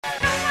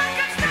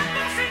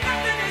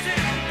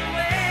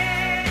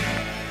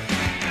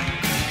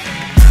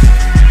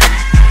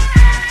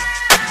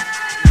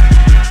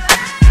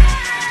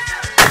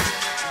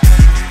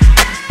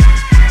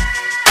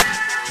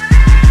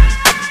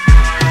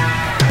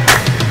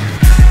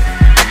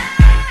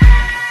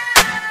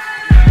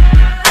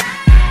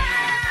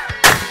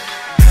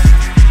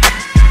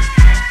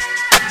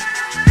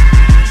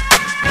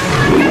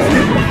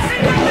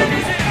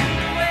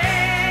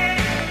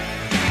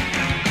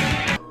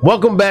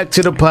Welcome back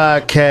to the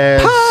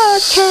podcast.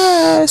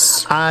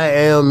 I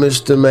am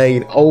Mr.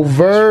 Made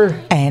Over.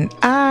 And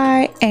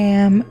I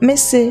am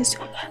Mrs.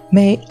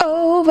 Made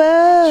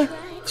Over.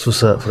 That's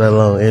what's up for that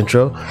long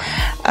intro.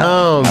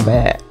 My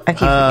bad. I keep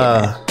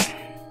forgetting.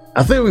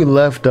 I think we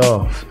left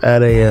off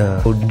at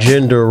a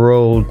gender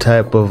role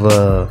type of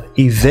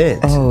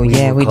event. Oh,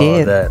 yeah, we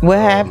did. That. What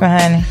happened,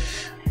 honey?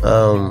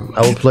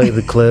 I will play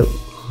the clip.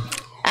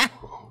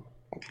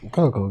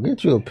 Coco,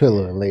 get you a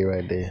pillow and lay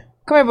right there.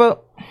 Come here, boo.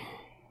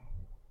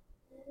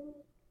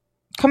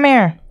 Come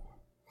here.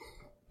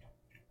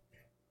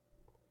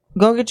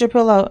 Go get your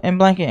pillow and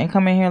blanket and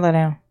come in here and lay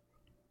down.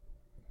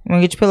 You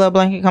want to get your pillow and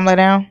blanket, come lay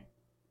down?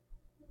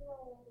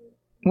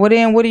 What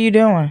are you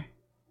doing?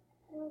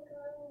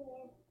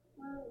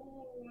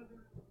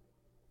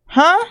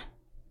 Huh?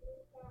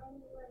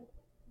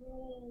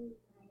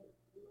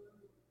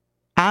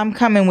 I'm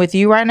coming with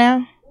you right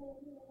now.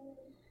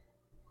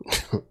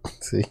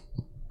 See?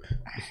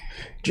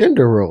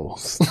 Gender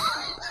roles.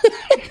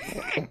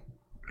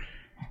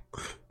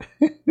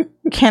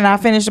 Can I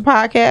finish the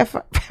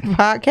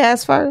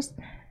podcast first?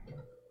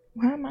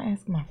 Why am I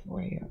asking my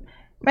 4-year-old?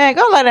 Man,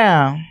 go lay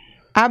down.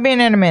 I'll be in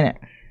there in a minute.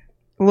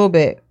 A little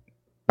bit.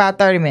 About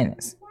 30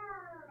 minutes.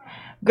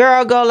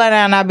 Girl, go lay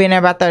down. I'll be in there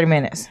about 30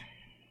 minutes. 30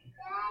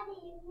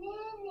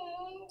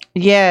 minutes?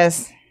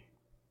 Yes.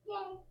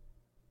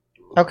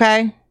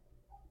 Okay.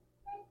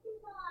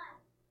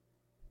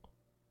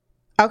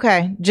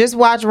 Okay. Just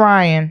watch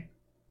Ryan.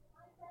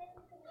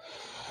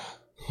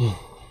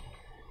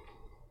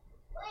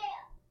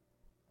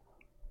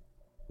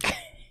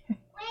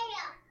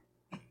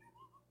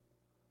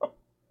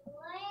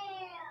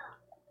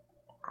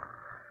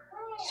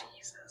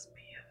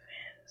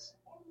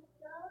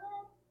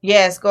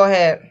 Yes, go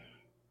ahead.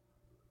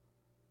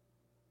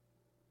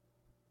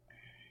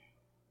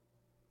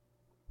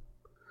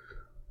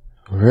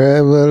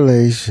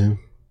 Revelation.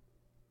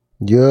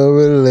 Your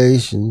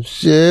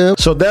relationship.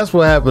 So that's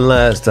what happened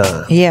last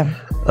time. Yeah.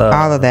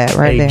 All of that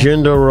right there. A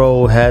gender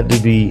role had to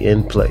be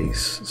in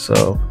place.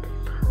 So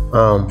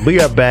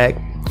we are back.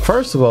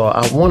 First of all,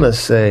 I want to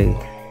say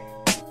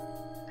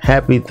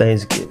happy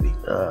Thanksgiving.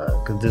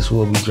 Because this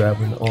will be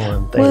dropping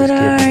on Thanksgiving What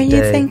are you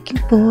Day. thinking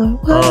for?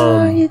 What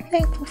are you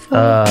thankful for?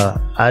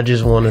 I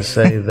just want to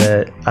say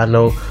that I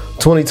know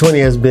 2020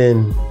 has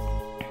been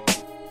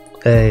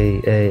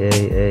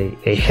a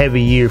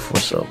heavy year for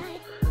some.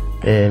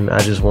 And I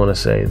just want to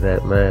say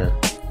that, man,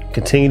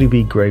 continue to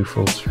be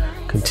grateful.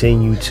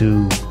 Continue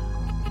to,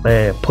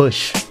 man,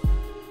 push.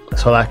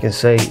 That's all I can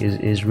say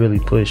is really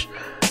push.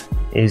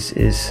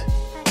 Is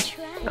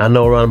I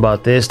know around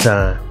about this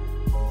time,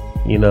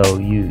 you know,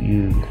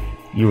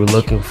 you were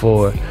looking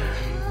for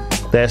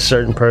that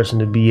certain person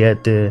to be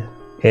at the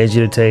edge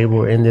of the table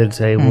or end of the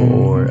table,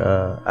 or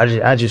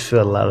I just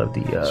feel a lot of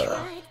the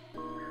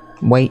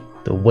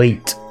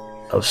weight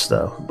of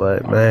stuff.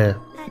 But man,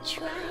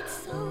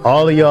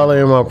 all of y'all are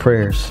in my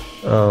prayers.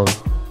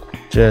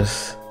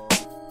 Just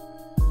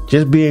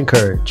be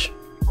encouraged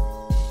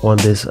on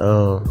this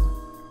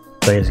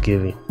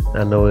Thanksgiving.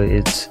 I know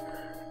it's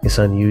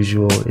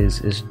unusual,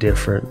 it's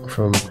different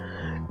from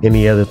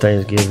any other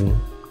Thanksgiving,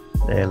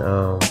 and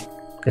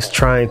it's a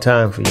trying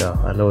time for y'all.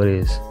 I know it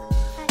is.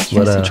 It's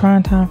a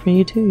trying time for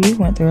you too. You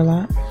went through a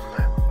lot.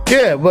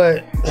 Yeah,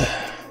 but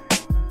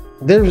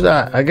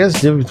I guess the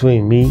difference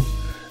between me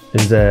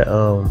is that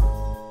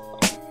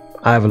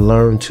I've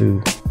learned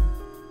to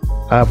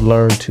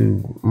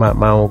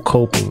my own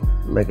coping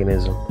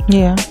mechanism.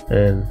 Yeah.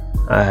 And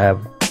I have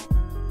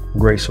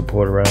great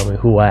support around me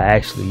who I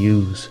actually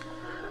use.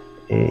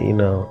 And, you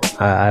know,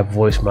 I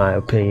voice my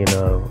opinion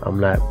of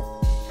I'm not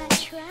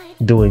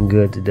doing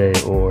good today,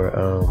 or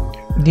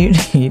you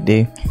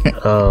do.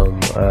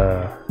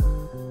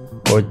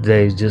 Or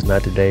today's just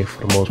not today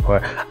for the most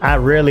part. I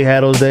rarely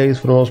have those days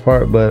for the most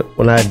part, but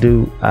when I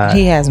do,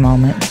 he has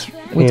moments.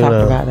 We talked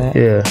about that.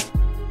 Yeah.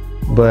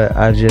 But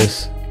I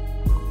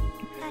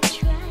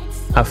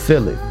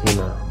feel it, you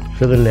know,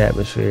 feel it in the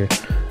atmosphere.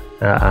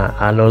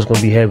 I know it's going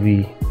to be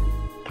heavy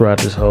throughout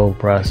this whole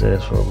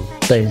process, from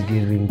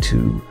Thanksgiving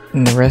to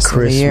the rest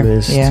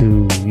Christmas of the year.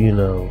 To, you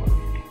know,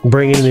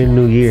 bringing in the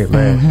new year,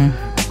 man.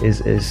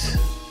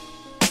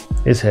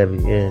 It's heavy,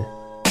 and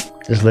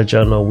just let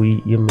y'all know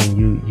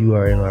you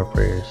are in our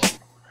prayers.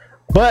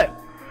 But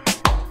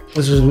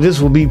this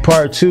will be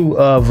part 2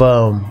 of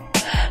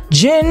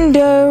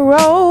gender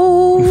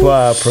roles. Before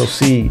I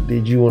proceed,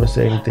 did you want to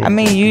say anything? I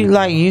mean,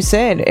 you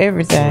said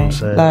everything.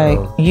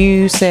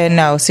 You said,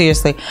 no,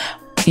 seriously,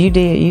 you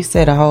did. You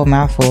said a whole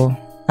mouthful.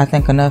 I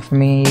think enough for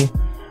me and you.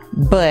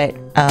 But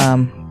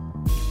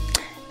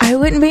I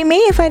wouldn't be me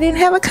if I didn't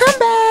have a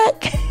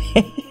comeback.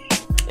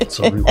 It's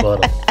a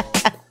rebuttal.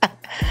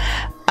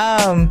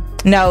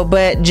 No,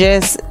 but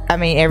just, I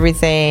mean,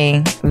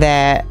 everything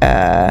that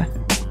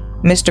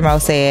Mr. Mo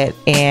said,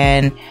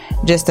 and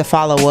just to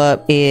follow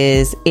up,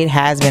 is it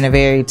has been a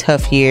very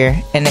tough year,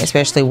 and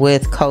especially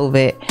with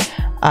COVID,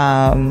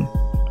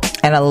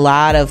 and a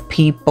lot of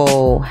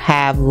people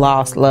have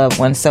lost loved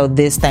ones, so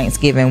this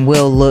Thanksgiving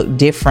will look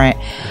different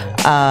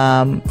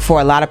for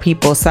a lot of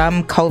people,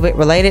 some COVID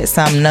related,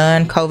 some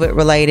non-COVID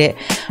related.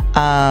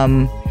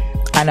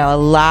 I know a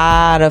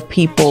lot of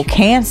people,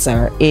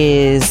 cancer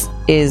is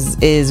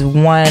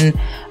one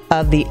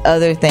of the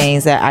other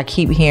things that I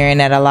keep hearing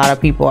that a lot of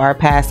people are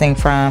passing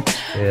from.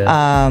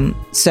 Yeah.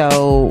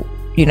 So,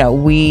 you know,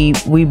 we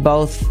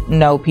both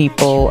know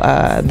people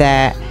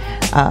that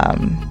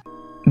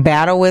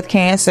battle with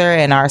cancer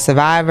and are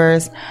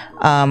survivors,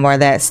 or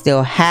that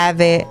still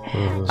have it.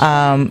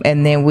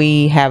 And then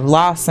we have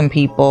lost some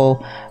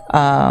people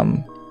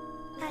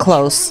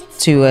close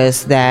to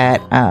us that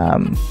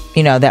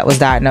you know, that was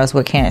diagnosed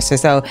with cancer.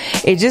 So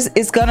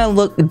it's gonna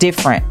look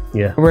different,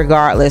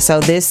 regardless. So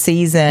this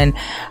season,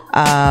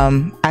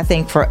 I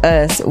think for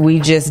us, we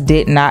just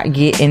did not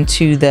get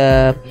into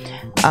the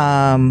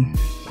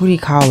what do you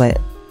call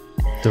it,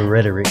 the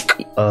rhetoric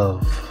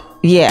of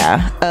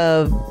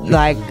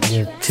like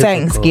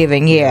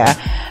Thanksgiving.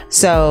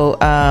 So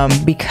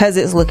because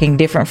it's looking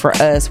different for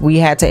us, we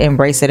had to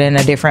embrace it in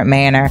a different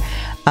manner.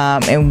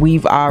 And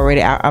we've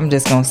already, I'm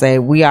just gonna say,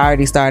 we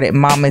already started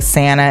Mama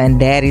Santa and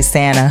Daddy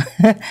Santa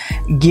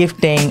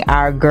gifting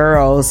our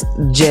girls,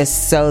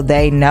 just so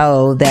they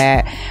know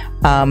that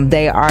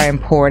they are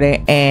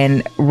important,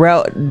 and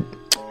reveling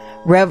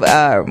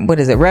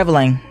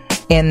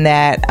in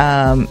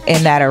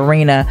that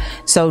arena.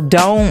 So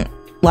don't,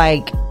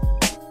 like,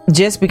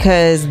 just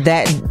because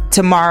that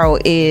tomorrow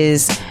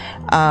is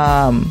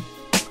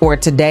or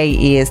today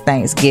is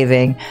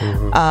Thanksgiving,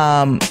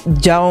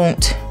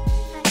 don't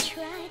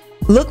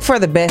look for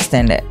the best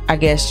in it, I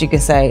guess you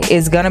could say. It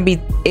is going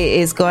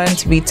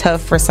to be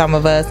tough for some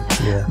of us,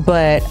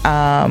 but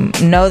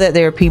know that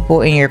there are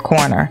people in your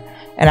corner.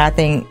 And I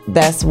think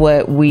that's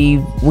what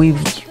we've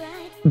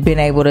been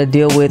able to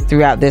deal with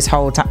throughout this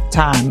whole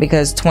time,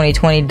 because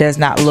 2020 does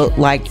not look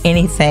like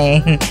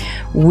anything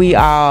we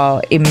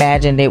all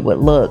imagined it would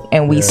look,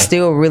 and we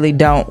still really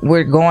don't.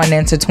 We're going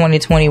into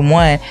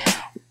 2021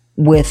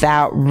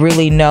 without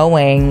really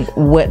knowing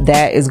what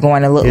that is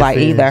going to look like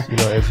either. You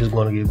know, if it's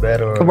going to get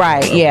better.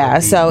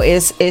 So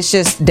it's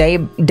just day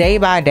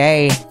by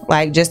day.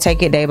 Like, just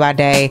take it day by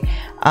day,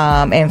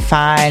 and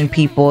find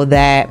people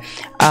that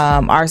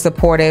are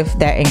supportive,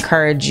 that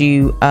encourage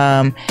you,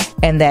 and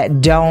that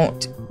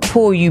don't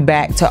pull you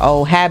back to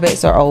old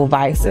habits or old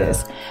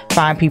vices.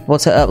 Find people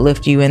to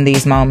uplift you in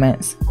these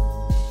moments.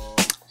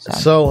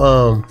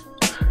 So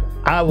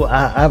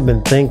I've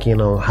been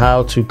thinking on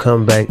how to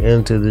come back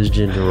into this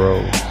gender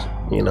roles,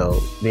 you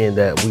know, being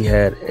that we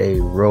had a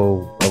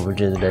role of a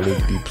gender that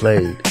needed to be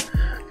played.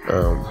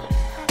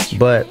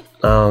 But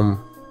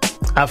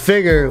I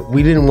figured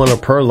we didn't want to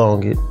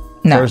prolong it.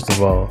 No. First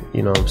of all,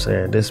 you know what I'm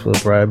saying? This will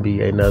probably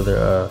be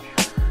another,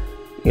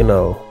 you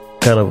know,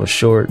 kind of a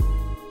short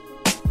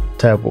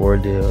type of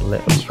ordeal,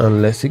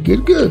 unless it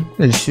get good.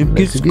 It should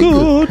get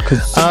good.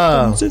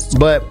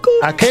 But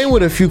I came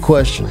with a few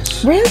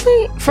questions.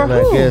 Really? For and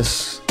who? I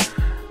guess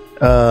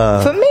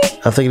for me?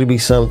 I think it'll be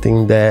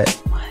something that,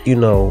 you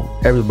know,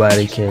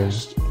 everybody can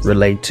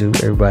relate to.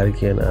 Everybody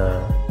can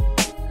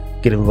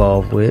get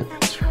involved with.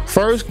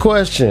 First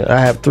question.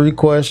 I have 3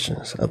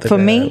 questions. I think for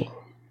me?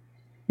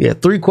 Yeah,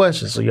 3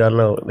 questions. So y'all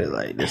know,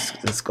 like, this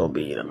is gonna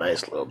be a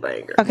nice little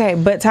banger. Okay,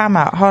 but time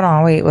out. Hold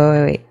on.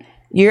 Wait.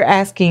 You're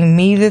asking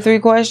me the 3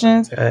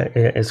 questions?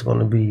 It's going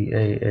to be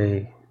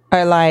a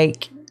or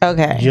like,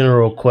 okay,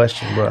 general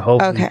question, but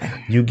hopefully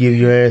you give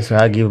your answer,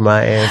 I give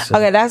my answer.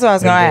 Okay, that's what I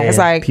was going to ask.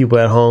 Like, people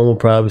at home will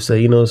probably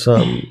say, you know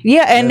something.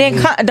 Yeah, and then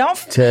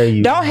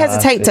don't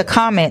hesitate to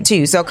comment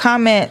too. So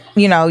comment,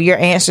 you know, your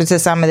answer to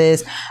some of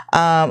this,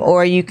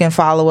 or you can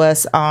follow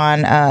us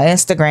on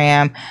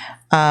Instagram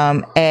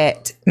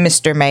at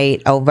Mr.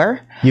 Made Over.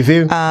 You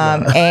feel?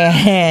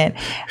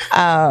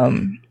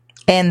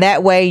 And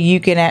that way you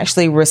can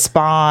actually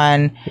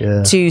respond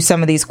to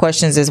some of these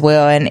questions as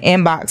well, and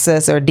inbox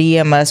us or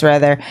DM us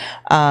rather.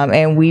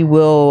 And we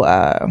will,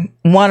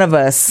 one of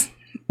us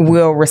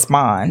will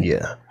respond.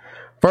 Yeah.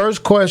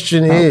 First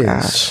question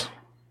is,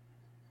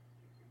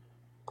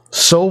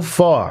 so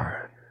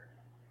far,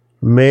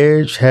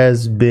 marriage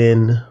has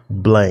been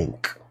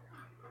blank.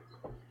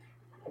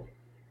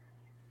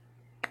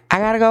 I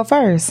gotta go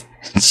first.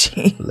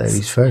 Jeez.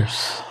 Ladies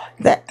first.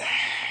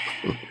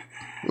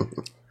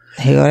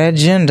 Here go that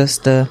gender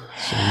stuff.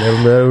 So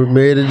never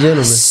married a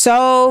gentleman.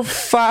 So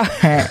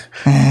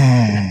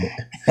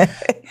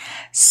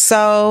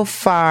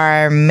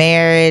far,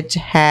 marriage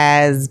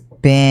has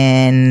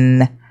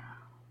been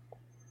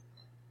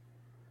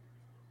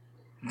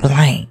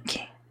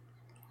blank.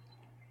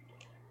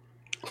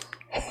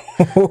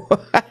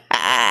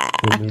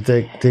 You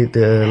take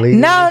the lead.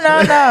 No.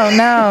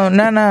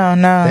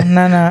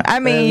 I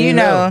mean, you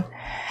know,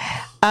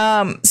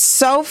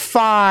 so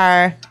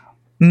far,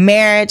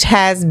 marriage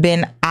has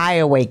been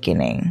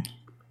eye-awakening,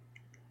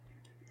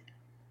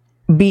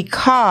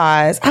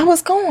 because I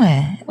was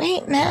going,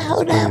 wait, now,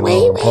 hold on,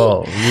 wait.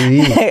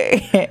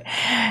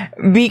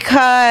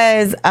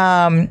 Because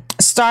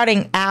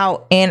starting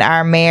out in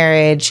our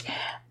marriage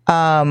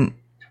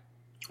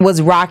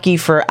was rocky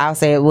for, I'll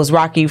say it was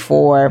rocky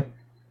for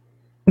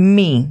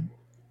me.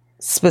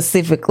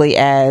 specifically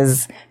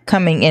as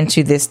coming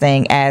into this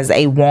thing as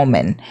a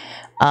woman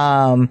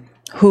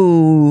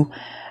who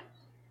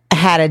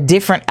had a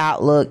different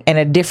outlook and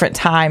a different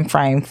time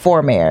frame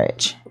for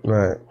marriage.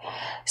 Right.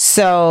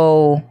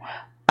 So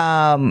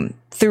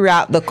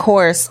throughout the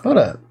course, hold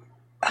up.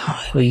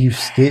 Well, you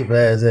skip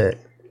past that.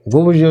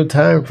 What was your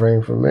time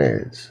frame for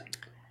marriage?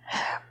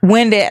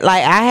 When did,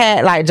 like, I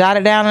had, like,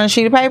 jotted down on a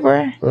sheet of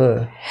paper.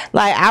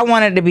 Like, I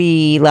wanted to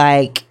be,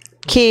 like,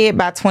 kid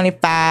by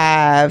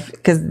 25,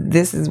 because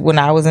this is when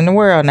I was in the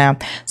world now.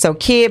 So,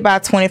 kid by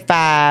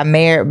 25,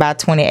 married by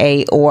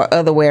 28, or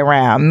other way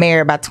around.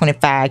 Married by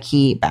 25,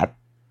 kid by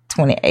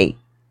 28.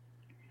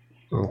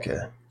 Okay.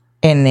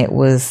 And it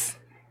was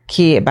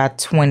kid by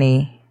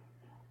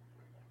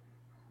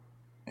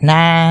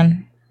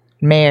 29,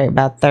 married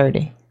by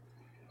 30.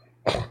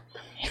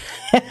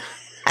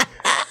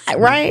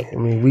 Right? I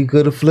mean, we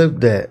could have flipped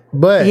that,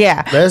 but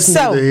yeah, that's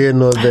neither here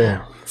nor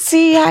there.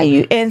 See how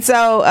you, and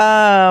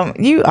so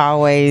he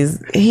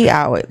always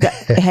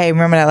hey,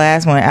 remember that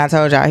last one I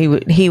told y'all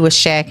he was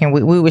shacking,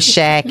 we was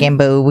shacking,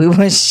 boo, we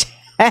was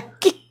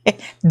shacking.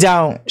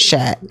 Don't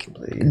shack.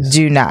 Please.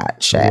 Do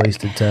not shack.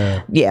 Waste of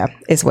time. Yeah,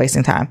 it's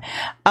wasting time.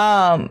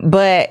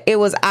 But it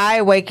was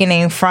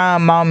eye-awakening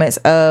from moments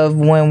of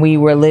when we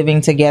were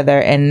living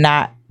together and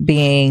not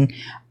being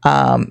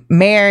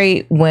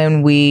married,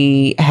 when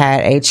we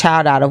had a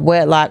child out of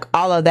wedlock.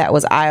 All of that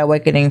was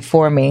eye-awakening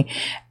for me.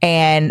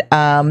 And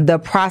the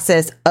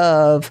process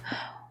of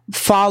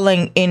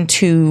falling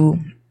into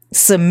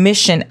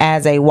submission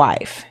as a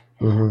wife.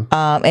 And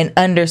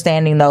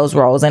understanding those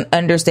roles and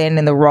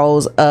understanding the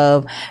roles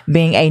of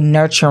being a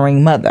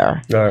nurturing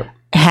mother. Right.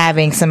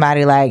 Having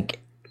somebody like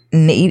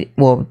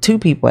two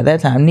people at that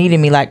time needed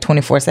me like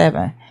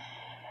 24/7.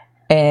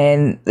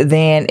 And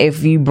then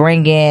if you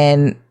bring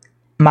in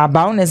my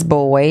bonus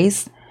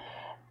boys,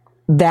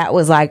 that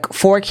was like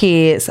 4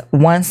 kids,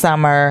 1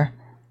 summer,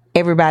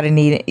 everybody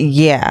needed.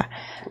 Yeah.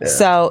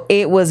 So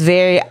it was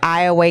very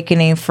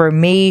eye-awakening for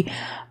me.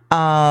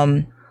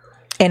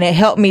 And it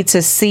helped me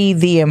to see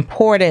the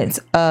importance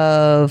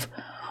of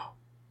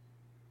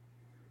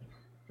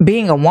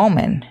being a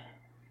woman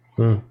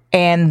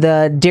and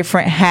the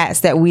different hats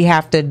that we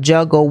have to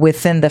juggle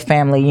within the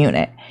family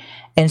unit.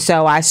 And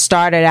so I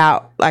started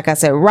out, like I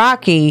said,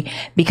 rocky,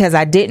 because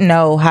I didn't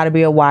know how to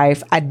be a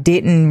wife. I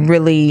didn't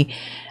really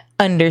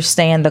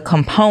understand the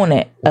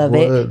component of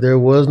it. There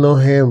was no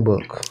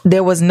handbook.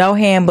 There was no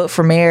handbook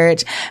for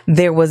marriage.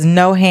 There was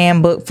no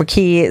handbook for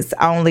kids,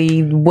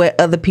 only what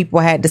other people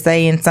had to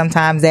say. And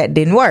sometimes that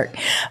didn't work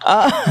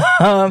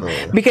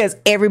because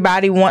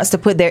everybody wants to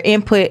put their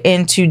input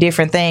into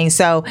different things.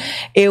 So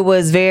it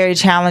was very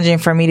challenging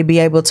for me to be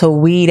able to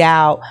weed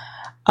out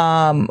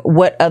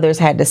what others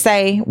had to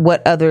say,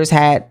 what others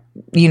had,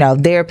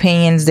 their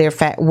opinions, their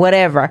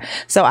whatever.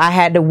 So I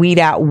had to weed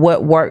out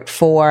what worked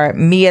for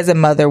me as a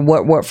mother,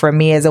 what worked for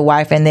me as a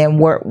wife, and then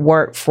what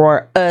worked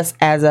for us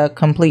as a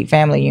complete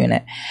family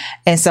unit.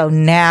 And so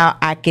now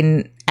I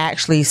can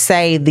actually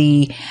say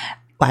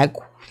my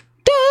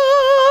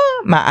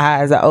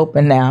eyes are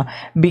open now,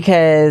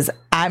 because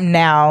I'm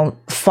now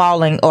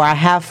I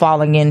have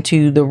fallen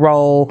into the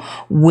role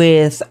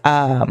with,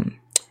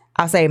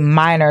 I'll say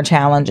minor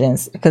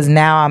challenges, because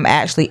now I'm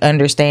actually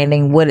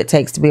understanding what it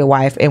takes to be a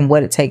wife and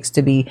what it takes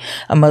to be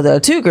a mother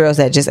of 2 girls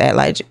that just act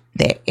like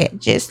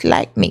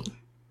me.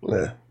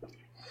 Yeah.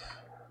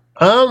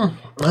 I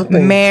think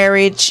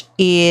marriage for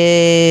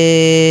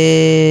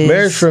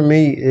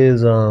me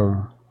is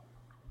here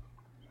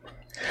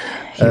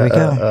we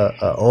go.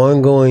 A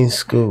ongoing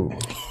school.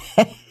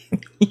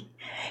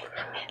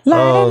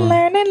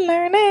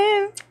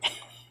 learning.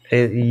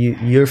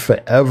 You're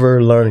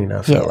forever learning,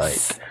 I feel like.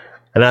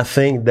 And I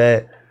think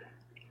that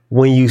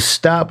when you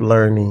stop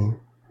learning,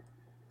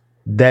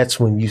 that's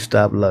when you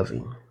stop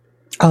loving.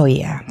 Oh,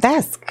 yeah.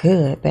 That's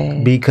good,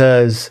 babe.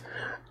 Because,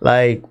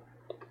 like,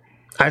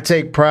 I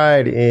take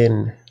pride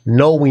in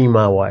knowing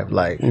my wife,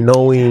 like,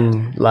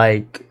 knowing,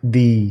 like,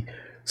 the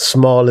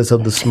smallest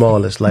of the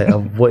smallest, like,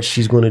 of what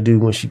she's going to do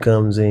when she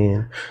comes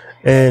in.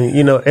 And,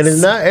 and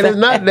it's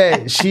not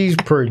that she's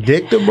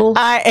predictable.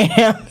 I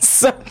am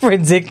so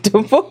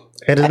predictable.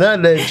 And it's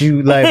not that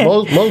you, like,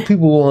 most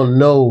people won't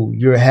know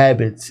your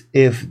habits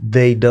if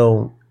they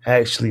don't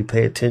actually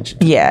pay attention.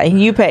 Yeah,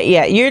 you pay.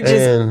 Yeah, you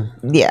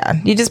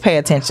just pay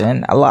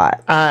attention a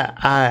lot.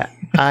 I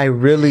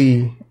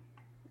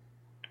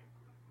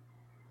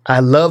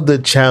love the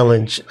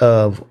challenge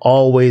of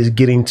always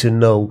getting to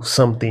know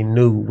something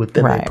new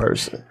within a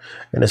person,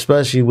 and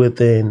especially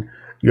within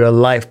your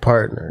life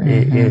partner.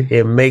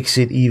 It makes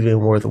it even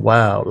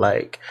worthwhile.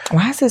 Like,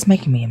 why is this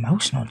making me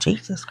emotional?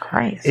 Jesus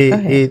Christ!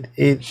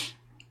 It's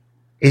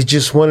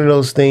just one of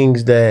those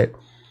things that,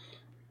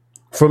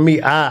 for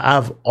me,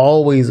 I've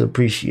always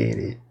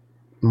appreciated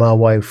my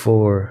wife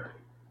for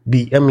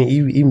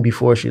even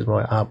before she was my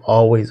wife, I've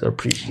always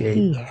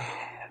appreciated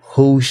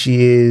who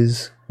she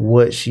is,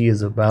 what she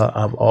is about.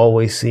 I've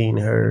always seen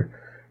her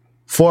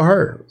for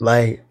her.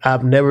 Like,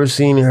 I've never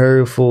seen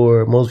her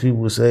for, most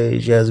people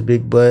say she has a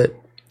big butt.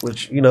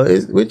 which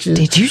is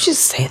Did you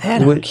just say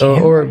that?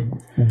 or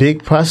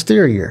big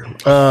posterior,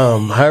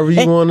 however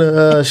you want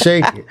to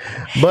shake it.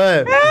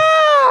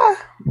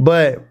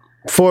 But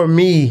for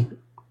me,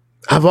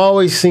 I've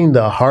always seen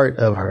the heart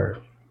of her,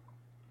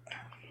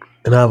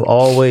 and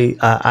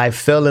I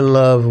fell in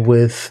love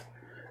with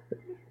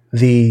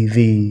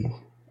the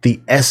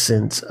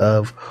essence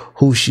of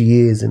who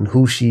she is and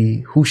who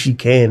she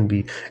can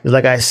be. It's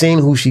like I seen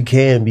who she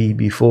can be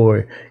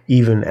before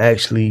even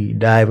actually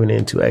diving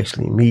in to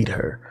actually meet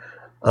her.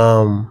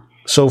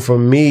 So for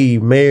me,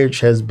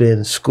 marriage has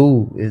been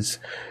school. It's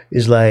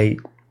like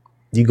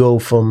you go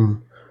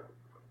from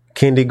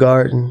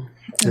kindergarten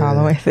all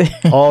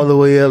the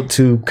way up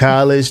to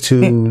college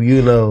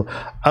to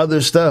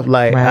other stuff.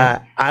 Like right.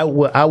 I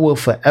will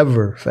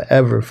forever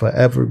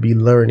be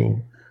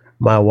learning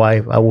my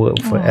wife. I will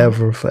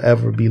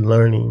forever be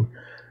learning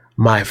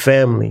my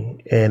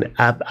family. And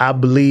I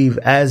believe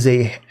as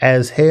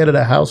head of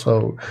the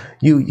household,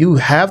 you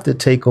have to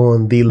take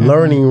on the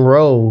learning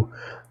role,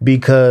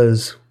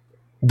 because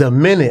the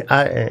minute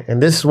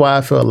and this is why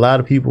I feel a lot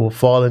of people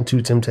fall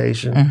into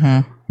temptation.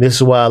 Mm-hmm. This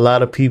is why a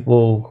lot of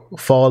people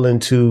fall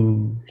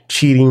into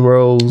cheating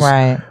roles.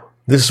 Right.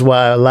 This is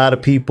why a lot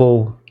of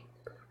people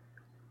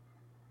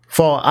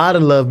fall out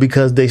of love,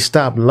 because they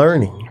stop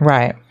learning.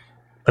 Right.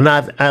 And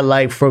I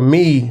like, for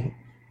me,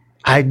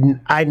 I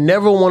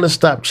never want to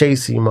stop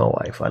chasing my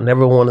wife. I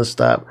never want to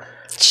stop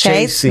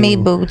chasing me,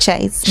 boo,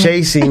 chase me.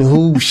 Chasing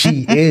who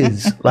she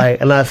is.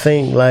 And I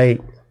think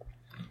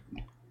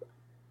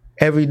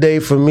every day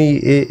for me,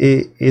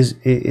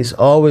 it's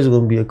always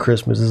going to be a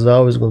Christmas. It's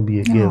always going to be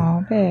a gift.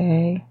 Oh,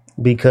 babe.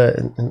 Because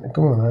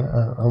come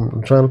on,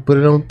 I'm trying to put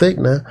it on thick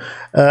now.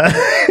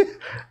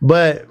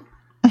 But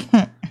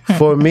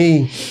for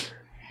me,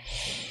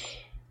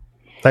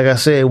 like I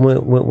said,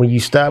 when you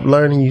stop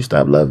learning, you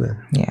stop loving.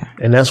 Yeah.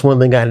 And that's one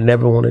thing I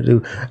never want to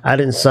do. I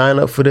didn't sign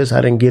up for this.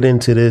 I didn't get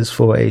into this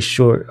for a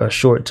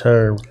short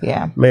term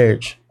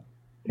marriage.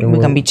 And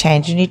we're gonna be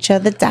changing each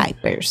other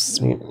diapers.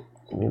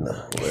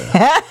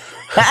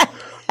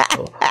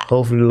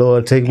 Hopefully,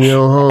 Lord, take me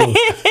on home.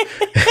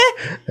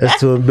 That's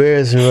too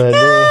embarrassing right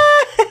there.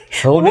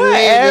 Hold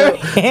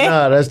it.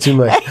 Nah, that's too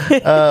much.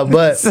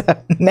 But so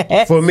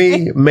for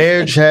me,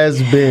 marriage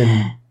has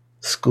been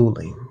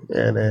schooling,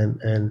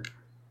 and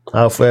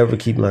I'll forever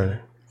keep learning.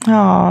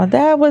 Oh,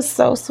 that was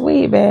so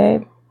sweet,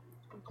 babe.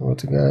 Want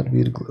to God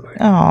be the glory.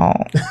 Oh,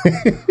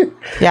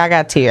 yeah, I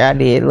got a tear. I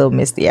did a little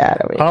misty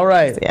eyed over it. All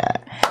right.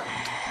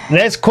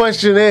 Next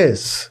question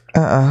is: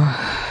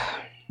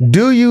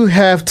 do you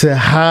have to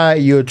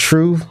hide your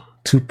truth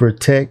to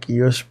protect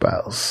your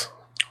spouse?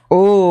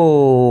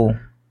 Oh,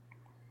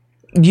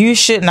 you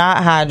should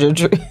not hide your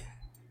truth.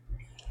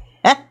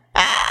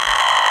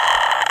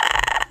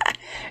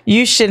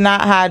 You should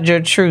not hide your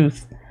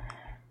truth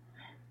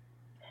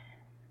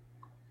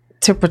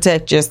to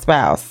protect your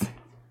spouse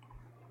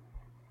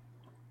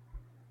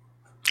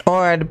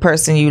or the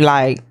person you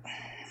like.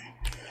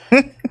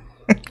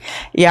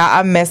 Yeah,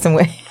 I'm messing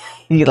with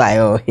you. Like,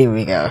 oh, here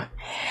we go.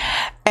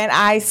 And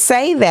I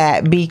say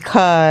that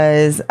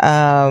because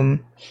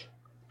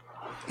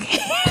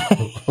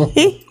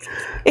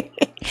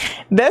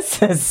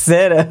that's a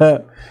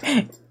setup.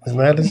 It's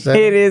not a setup.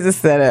 It is a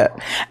setup.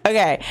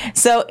 Okay,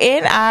 so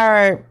in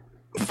our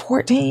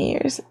 15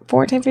 years,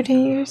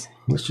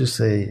 let's just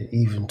say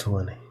even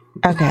 20.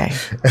 Okay,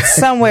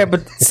 somewhere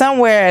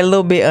a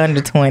little bit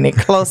under 20,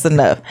 close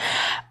enough.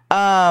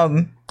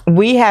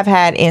 We have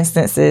had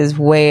instances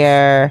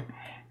where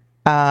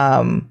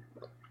the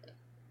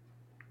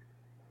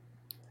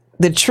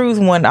truth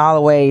wasn't all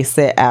the way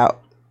set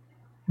out.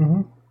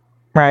 Mm-hmm.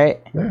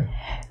 Right? Yeah.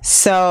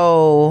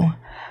 So,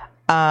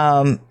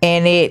 and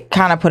it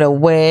kind of put a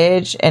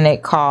wedge, and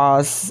it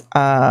caused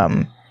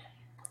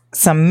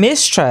some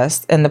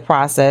mistrust in the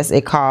process.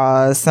 It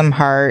caused some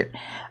hurt.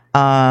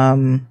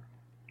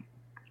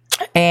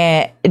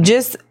 And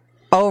just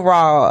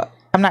overall,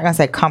 I'm not going to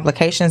say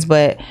complications,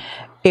 but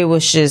it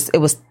was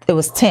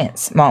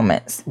tense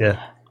moments.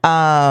 Yeah.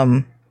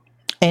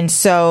 And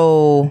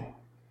so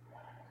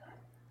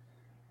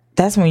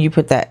that's when you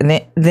put that.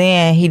 And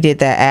then he did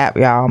that app,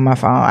 y'all, on my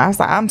phone. I was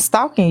like, I'm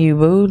stalking you,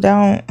 boo.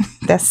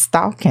 That's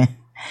stalking.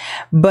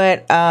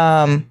 But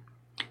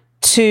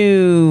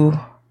to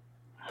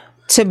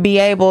be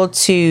able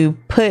to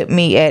put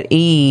me at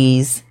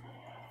ease,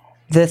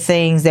 the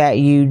things that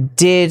you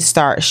did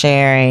start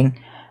sharing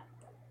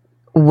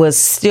was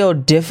still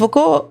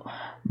difficult,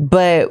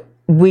 but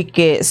we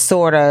could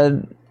sort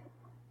of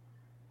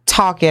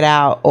talk it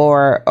out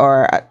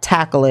or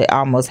tackle it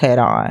almost head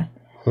on.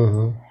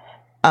 Mm-hmm.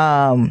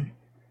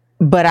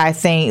 But I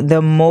think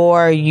the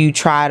more you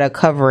try to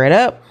cover it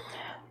up,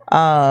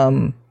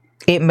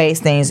 it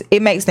makes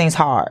things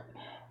hard.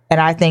 And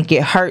I think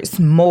it hurts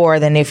more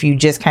than if you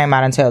just came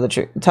out and told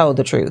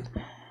the truth.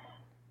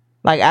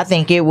 Like, I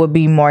think it would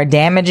be more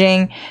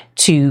damaging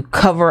to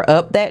cover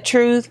up that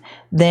truth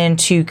than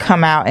to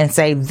come out and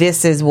say,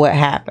 this is what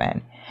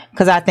happened.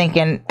 Because I think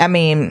and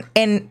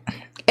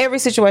every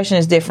situation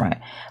is different.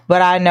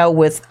 But I know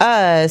with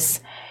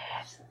us,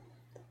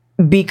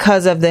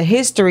 because of the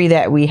history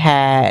that we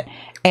had,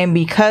 and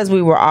because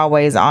we were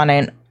always on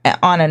an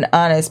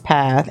honest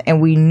path,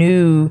 and we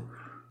knew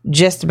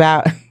just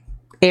about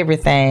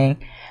everything,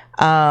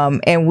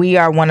 and we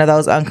are one of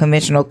those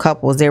unconventional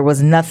couples. There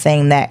was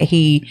nothing that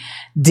he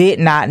did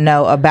not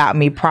know about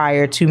me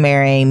prior to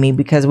marrying me,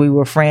 because we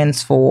were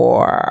friends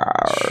for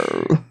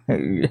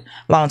a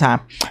long time,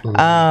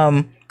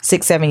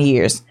 6-7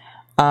 years,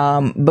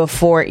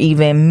 before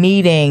even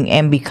meeting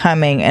and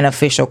becoming an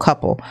official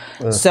couple.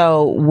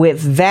 So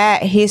with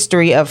that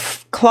history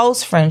of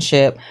close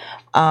friendship,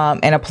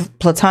 and a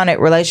platonic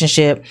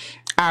relationship,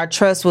 our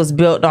trust was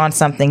built on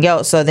something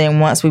else. So then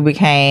once we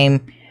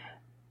became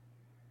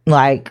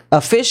like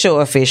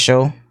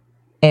official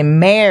and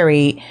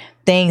married,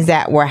 things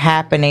that were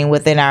happening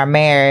within our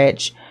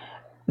marriage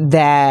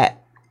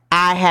that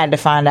I had to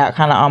find out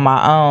kind of on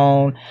my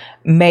own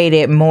made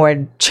it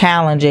more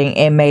challenging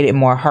and made it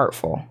more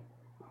hurtful.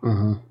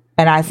 And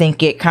I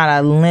think it kind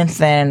of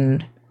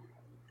lengthened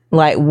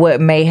like what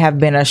may have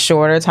been a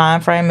shorter time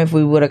frame if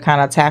we would have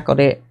kind of tackled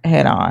it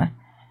head on.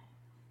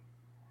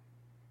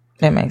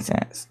 That makes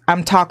sense.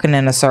 I'm talking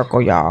in a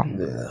circle, y'all.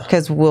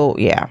 Because we're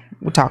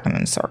talking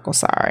in a circle.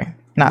 Sorry.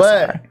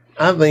 Sorry.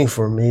 I think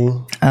for me,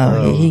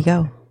 here you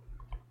go.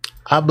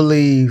 I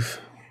believe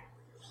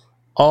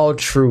all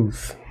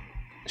truth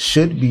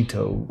should be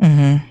told.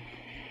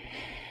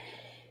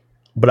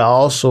 But I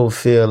also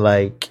feel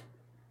like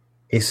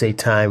it's a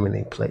time and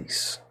a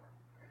place.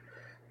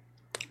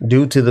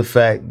 Due to the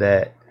fact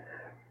that,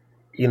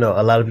 a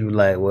lot of people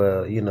like,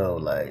 well,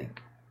 like,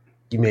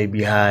 you may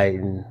be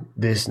hiding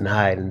this and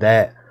hiding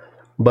that.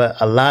 But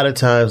a lot of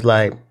times,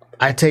 like,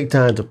 I take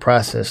time to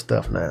process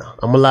stuff now.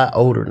 I'm a lot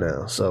older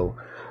now. So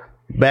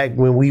back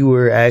when we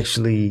were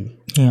actually,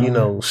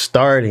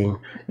 starting,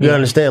 you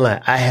understand,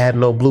 like, I had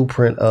no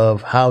blueprint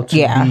of how to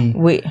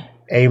be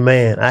a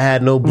man. I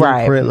had no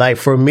blueprint. Right. Like,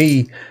 for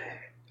me,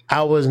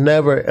 I was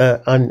never,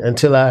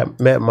 until I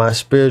met my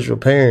spiritual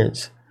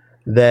parents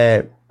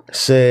that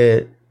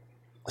said,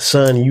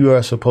 son, you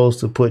are supposed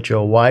to put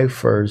your wife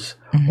first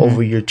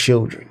over your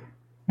children.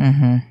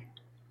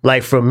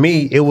 Like, for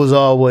me, it was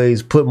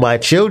always put my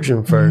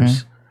children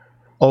first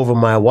over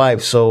my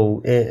wife.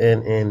 So,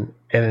 and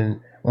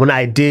when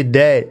I did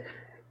that,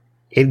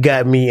 it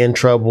got me in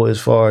trouble as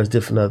far as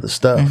different other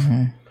stuff.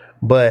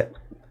 But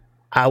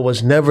I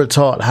was never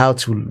taught how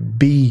to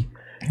be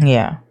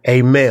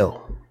a male.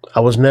 I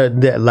was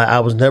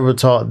never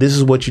taught this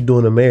is what you do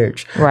in a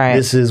marriage. Right.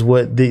 This is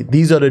what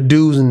these are the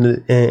do's and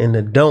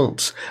the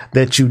don'ts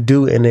that you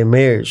do in a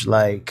marriage.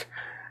 Like,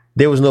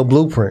 there was no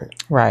blueprint.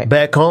 Right.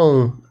 Back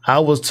home, I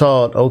was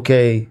taught,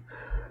 okay,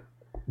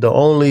 the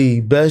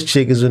only best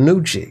chick is a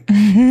new chick.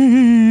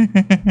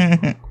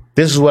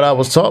 This is what I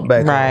was taught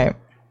back home.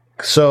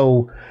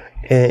 So,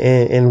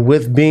 and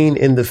with being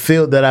in the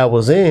field that I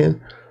was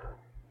in,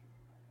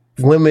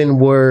 women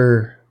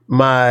were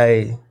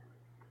my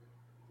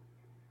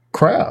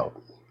crowd,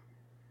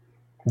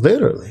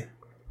 literally.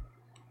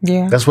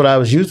 Yeah, that's what I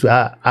was used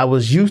to. I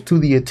was used to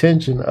the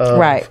attention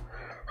of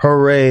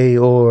hooray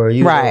or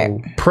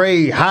know,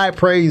 high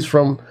praise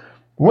from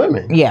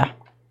women. Yeah.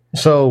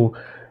 So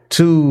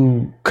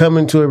to come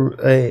into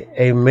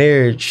a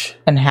marriage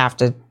and have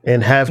to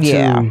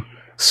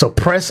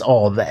suppress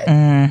all that,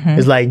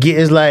 it's like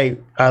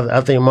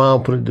I think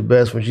Mom put it the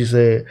best when she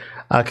said,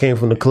 I came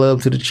from the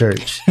club to the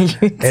church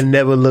and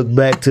never looked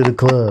back to the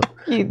club.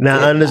 Now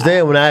I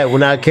understand when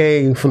I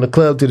came from the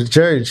club to the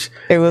church,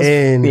 it was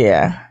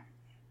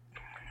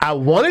I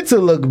wanted to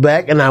look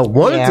back and I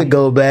wanted to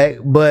go back,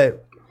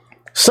 but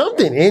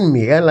something in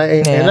me, and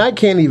I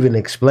can't even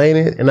explain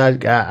it. And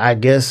I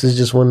guess it's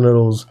just one of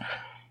those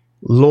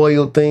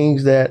loyal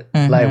things that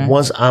like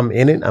once I'm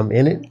in it, I'm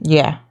in it.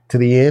 Yeah. To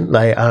the end,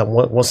 like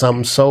once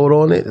I'm sold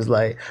on it, it's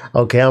like,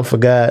 okay, I'm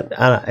forgot,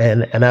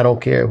 and I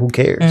don't care. Who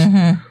cares?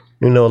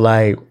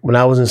 Like when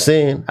I was in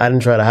sin, I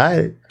didn't try to hide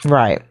it.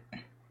 Right.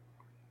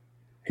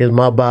 Here's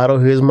my bottle.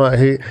 Here's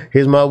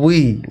my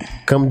weed.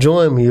 Come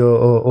join me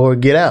or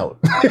get out.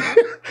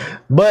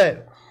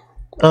 But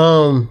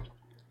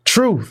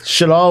truth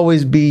should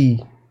always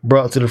be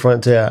brought to the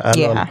front table. I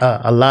know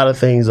a lot of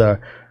things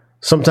are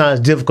sometimes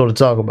difficult to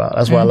talk about.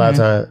 That's why a lot of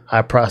times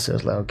I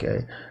process like,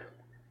 okay,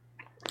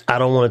 I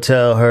don't want to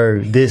tell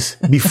her this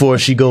before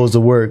she goes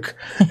to work,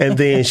 and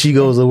then she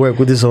goes to work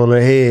with this on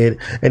her head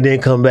and then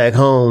come back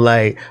home.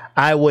 Like,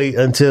 I wait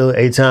until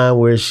a time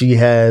where she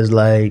has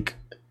like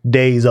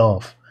days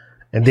off.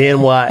 And then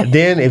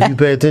if you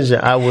pay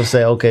attention, I will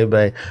say, okay,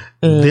 babe,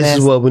 this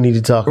is what we need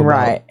to talk about.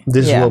 Right.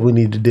 This is what we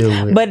need to deal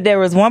with. But there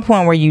was one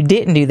point where you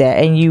didn't do that,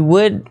 and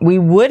we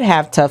would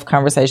have tough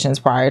conversations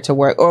prior to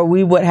work, or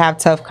we would have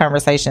tough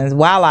conversations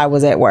while I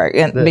was at work,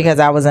 because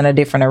I was in a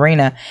different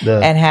arena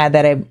and had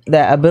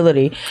that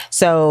ability.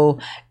 So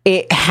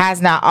it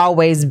has not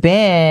always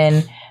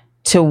been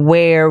to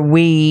where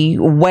we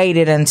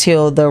waited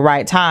until the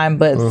right time,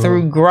 but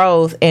through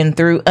growth and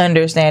through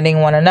understanding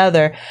one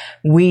another,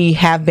 we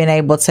have been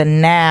able to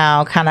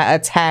now kind of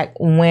attack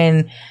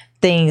when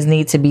things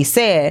need to be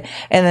said.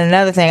 And then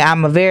another thing,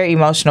 I'm a very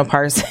emotional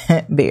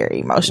person,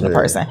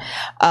 person.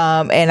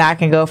 And I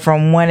can go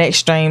from one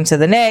extreme to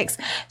the next.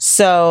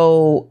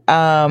 So,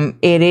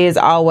 it is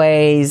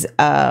always,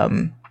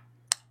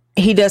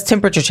 he does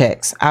temperature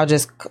checks. I'll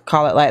just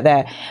call it like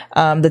that.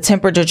 The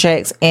temperature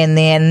checks. And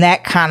then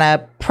that kind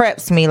of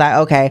preps me like,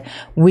 okay,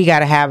 we got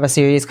to have a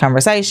serious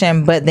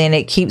conversation. But then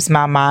it keeps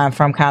my mind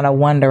from kind of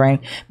wondering,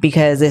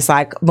 because it's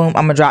like, boom,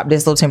 I'm going to drop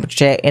this little temperature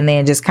check and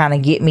then just kind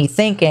of get me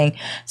thinking.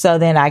 So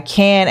then I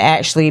can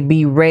actually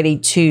be ready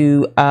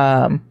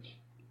to,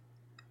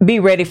 be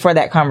ready for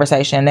that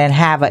conversation and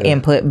have an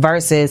input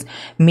versus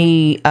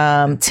me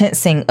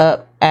tensing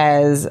up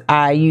as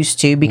I used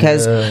to,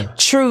 because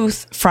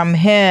truth from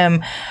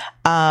him,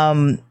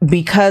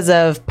 because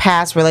of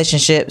past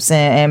relationships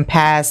and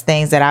past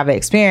things that I've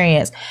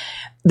experienced,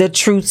 the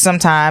truth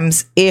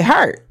sometimes it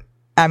hurt.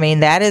 I mean,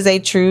 that is a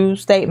true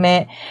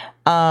statement.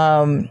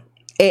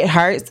 It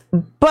hurts,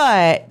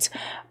 but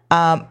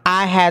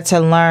I had to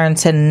learn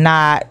to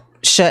not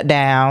shut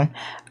down.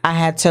 I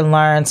had to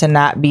learn to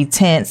not be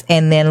tense,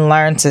 and then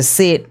learn to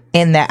sit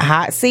in that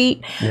hot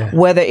seat,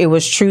 whether it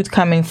was truth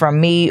coming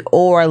from me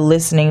or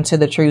listening to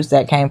the truths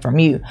that came from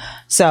you.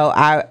 So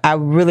I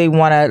really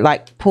want to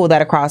like pull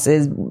that across,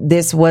 is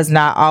this was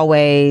not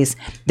always,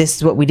 this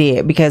is what we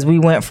did, because we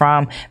went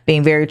from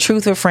being very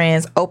truthful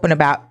friends, open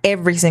about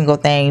every single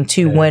thing,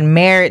 to when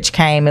marriage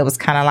came, it was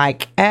kind of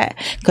like,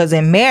 because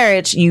in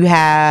marriage you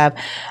have,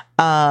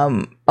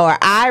 or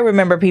I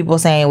remember people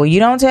saying, well, you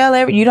don't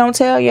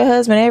tell your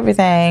husband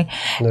everything.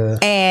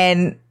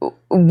 And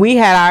we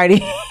had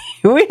already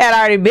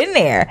been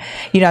there.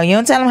 You know, you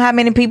don't tell him how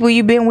many people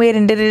you've been with,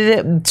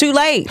 and too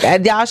late.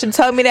 Y'all should have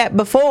told me that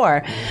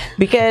before,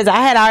 because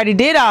I had already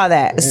did all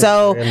that.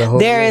 So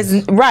there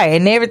is, right,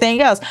 and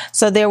everything else.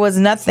 So there was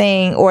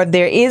nothing, or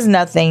there is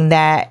nothing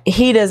that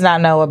he does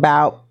not know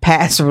about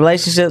past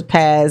relationships,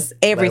 past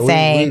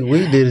everything. Like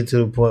we did it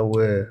to the point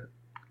where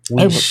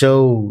we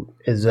showed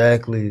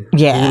exactly who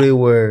they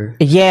were.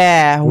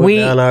 Yeah, we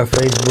went down our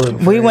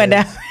Facebook. We went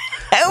down.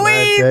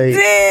 We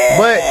did.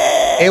 But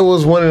it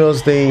was one of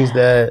those things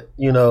that,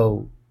 you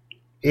know,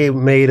 it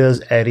made us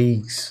at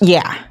ease.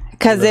 Yeah,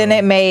 because then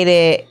it made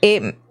it.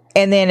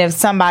 And then if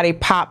somebody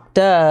popped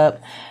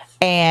up,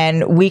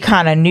 and we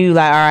kind of knew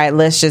like, all right,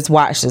 let's just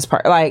watch this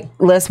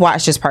let's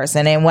watch this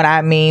person. And what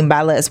I mean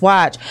by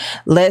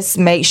let's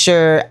make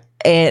sure.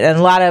 And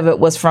a lot of it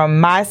was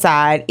from my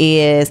side,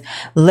 is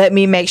let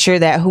me make sure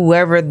that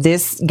whoever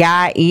this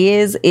guy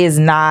is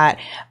not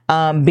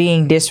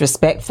being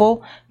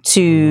disrespectful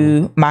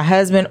to my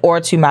husband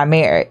or to my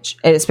marriage,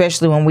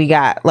 especially when we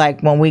got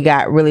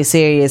really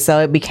serious.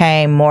 So it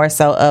became more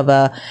so of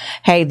a,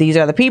 hey, these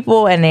are the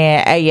people, and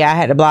then, hey, I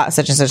had to block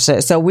such and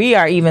such. So we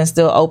are even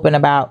still open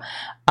about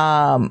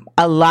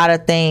a lot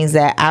of things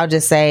that I'll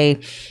just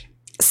say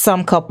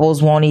some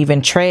couples won't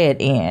even tread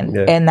in.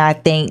 And I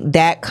think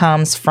that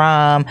comes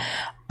from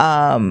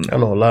I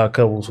know a lot of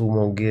couples who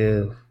won't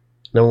give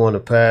no one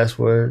a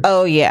password.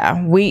 Oh yeah,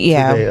 to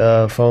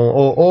their phone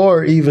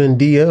or even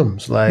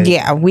DMs. Like,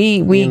 yeah, we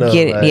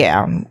get it. Like,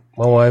 yeah,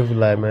 my wife was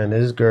like, man,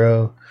 this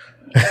girl.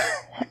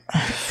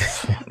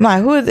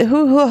 like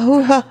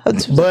who?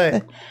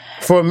 But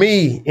for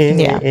me,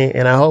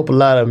 and I hope a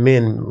lot of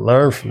men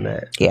learn from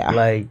that. Yeah,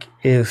 like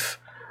if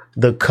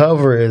the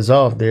cover is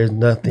off, there's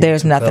nothing to hide.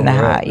 There's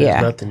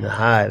nothing to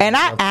hide. And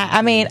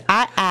I mean,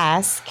 I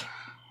ask,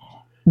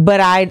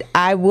 but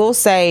I will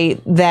say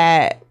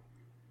that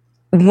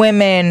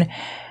women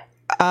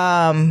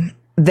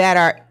that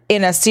are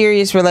in a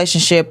serious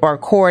relationship or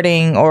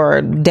courting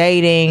or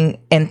dating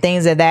and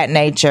things of that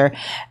nature,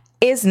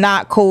 it's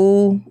not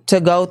cool to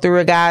go through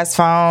a guy's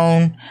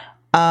phone.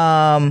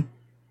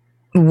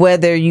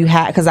 Whether you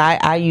have, because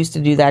I used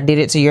to do that. I did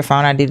it to your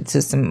phone. I did it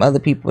to some other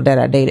people that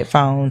I dated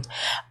phones.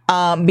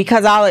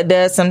 Because all it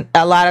does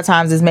a lot of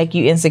times is make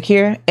you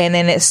insecure, and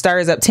then it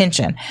stirs up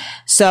tension.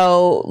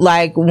 So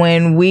like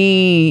when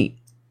we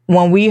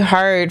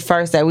heard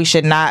first that we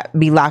should not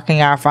be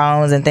locking our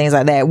phones and things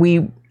like that,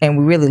 we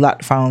really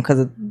locked the phone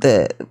because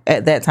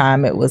at that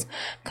time it was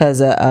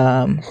because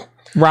of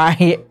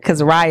Riot,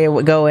 because Riot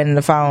would go in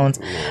the phones.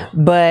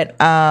 But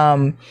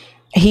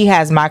he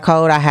has my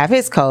code, I have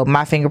his code,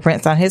 my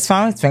fingerprints on his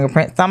phone, his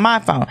fingerprints on my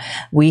phone.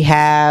 We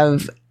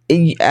have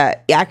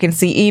I can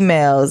see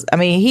emails. I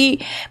mean,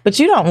 but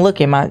you don't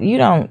look at you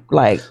don't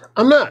like.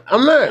 I'm not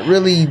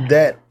really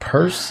that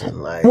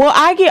person. Like, well,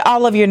 I get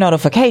all of your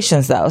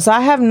notifications though, so I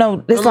have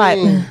no. It's like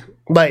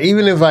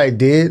even if I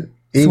did,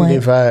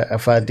 if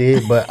I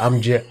did, but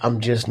I'm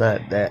just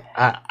not that.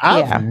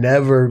 I've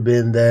never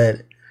been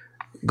that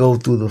go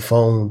through the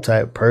phone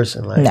type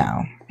person. Like,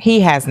 no. He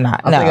has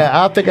not.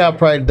 I think I've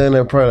probably done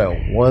that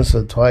probably once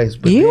or twice.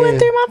 But you went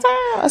through my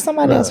phone or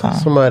somebody else's phone?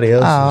 Somebody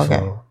else's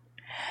phone.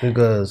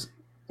 Because,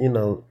 you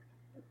know,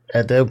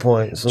 at that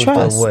point, some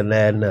stuff wasn't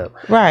adding up.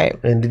 Right.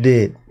 And it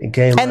did. It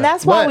came and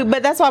out.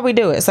 That's why we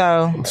do it.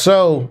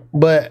 So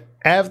but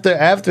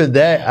after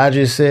that, I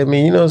just said,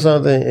 man, you know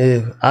something?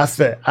 If I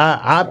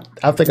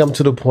think I'm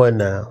to the point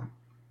now.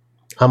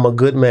 I'm a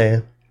good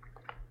man.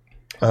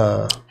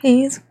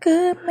 He's a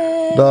good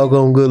man.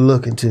 Doggone good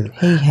looking too.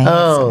 He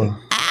handsome.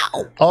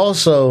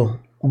 Also,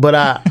 but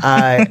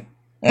I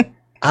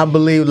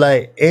believe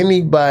like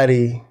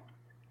anybody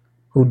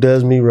who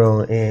does me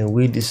wrong and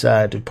we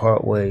decide to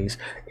part ways,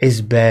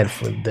 it's bad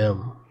for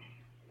them.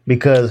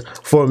 Because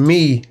for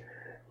me,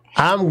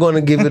 I'm going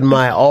to give it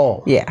my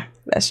all. Yeah,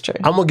 that's true.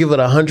 I'm going to give it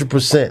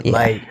 100%. Yeah.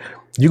 Like,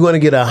 you're going to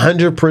get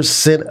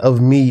 100%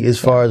 of me as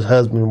far as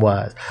husband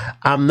wise.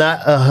 I'm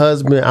not a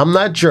husband. I'm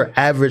not your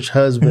average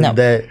husband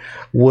that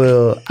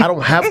will, I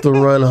don't have to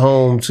run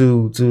home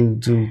to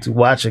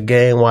watch a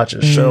game, watch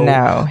a show.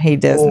 No, he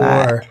does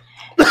not.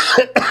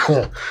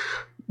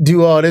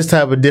 Do all this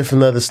type of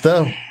different other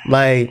stuff.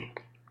 Like,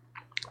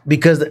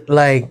 because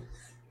like,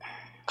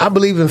 I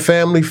believe in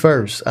family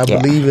first. I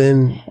believe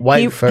in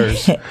wife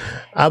first.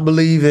 I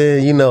believe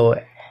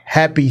in,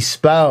 happy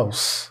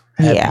spouse,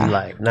 happy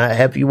life. Not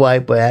happy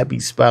wife, but happy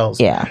spouse,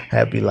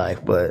 happy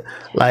life. But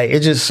like,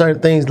 it's just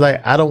certain things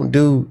like I don't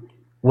do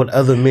what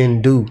other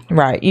men do.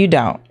 Right, you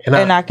don't.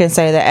 And I can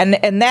say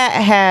that. And that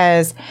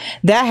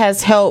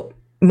has helped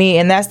me,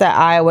 and that's that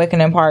eye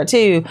awakening part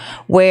too,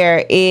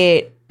 where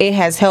it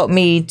has helped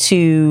me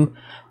to,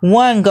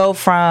 one, go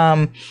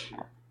from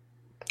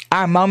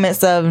our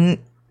moments of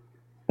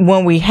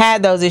when we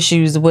had those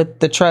issues with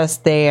the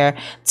trust there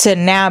to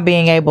now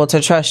being able to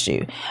trust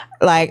you.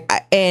 Like,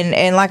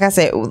 and like I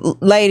said,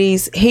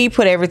 ladies, he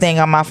put everything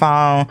on my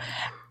phone.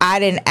 I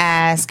didn't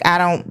ask. I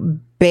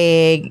don't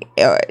beg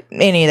or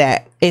any of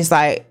that. It's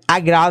like I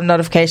get all the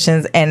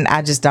notifications and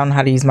I just don't know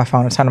how to use my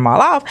phone to turn them all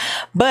off.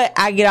 But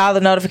I get all the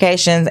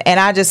notifications and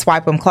I just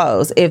swipe them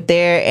closed if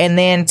they're, and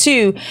then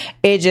two,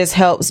 it just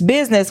helps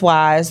business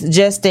wise,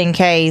 just in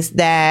case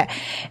that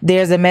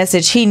there's a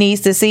message he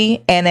needs to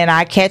see and then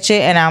I catch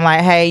it and I'm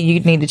like, hey, you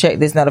need to check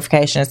this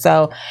notification.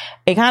 So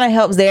it kind of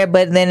helps there,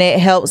 but then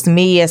it helps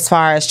me as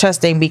far as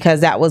trusting,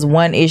 because that was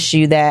one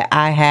issue that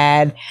I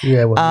had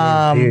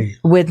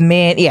with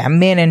men,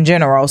 men in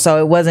general. So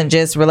it wasn't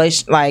just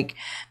like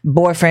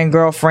boyfriend,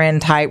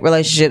 girlfriend type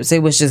relationships.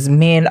 It was just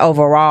men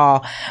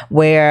overall,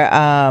 where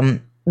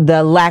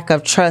the lack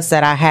of trust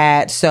that I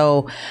had.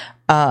 So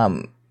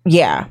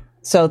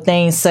so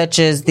things such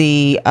as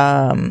the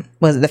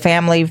was it the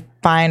Family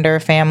Finder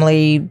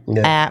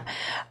app,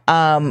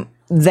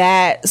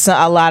 that, so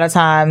a lot of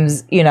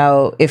times,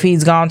 if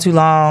he's gone too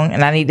long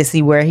and I need to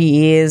see where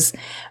he is,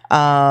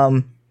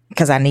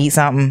 because I need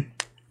something,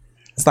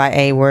 it's like,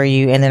 hey, where are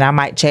you? And then I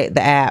might check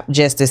the app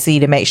just to see,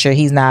 to make sure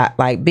he's not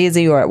like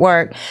busy or at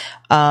work.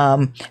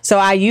 So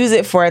I use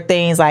it for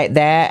things like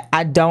that.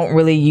 I don't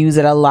really use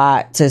it a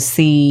lot to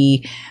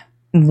see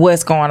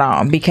what's going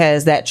on,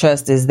 because that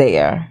trust is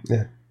there.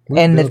 Yeah.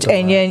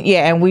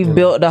 And we've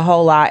built a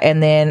whole lot.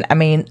 And then, I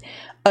mean,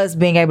 us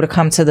being able to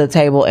come to the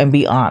table and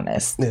be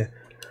honest. Yeah.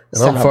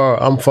 And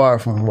I'm far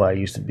from who I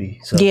used to be.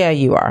 So. Yeah,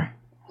 you are.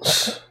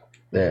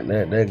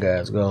 That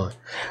guy's gone.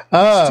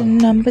 Question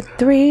number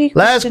 3.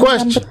 Last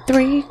question.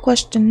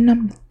 Question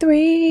number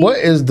 3. What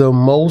is the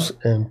most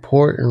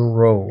important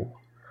role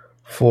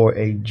for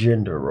a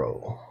gender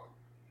role?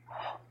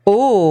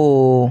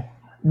 Ooh,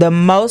 the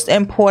most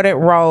important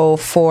role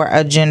for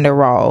a gender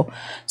role.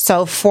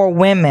 So for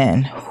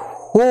women,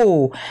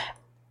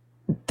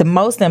 the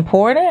most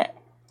important?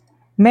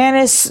 Man,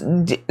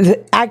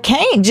 I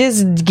can't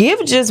just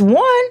give just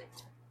one.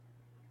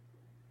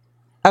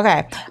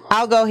 Okay,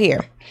 I'll go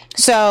here.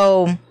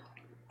 So,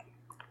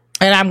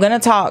 and I'm going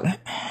to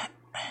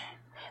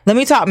let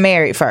me talk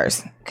married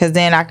first, because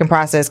then I can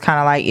process kind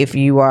of like if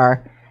you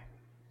are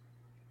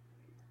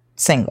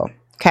single.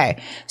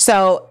 Okay,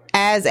 so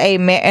as a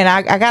man, and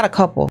I got a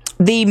couple.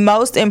 The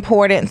most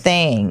important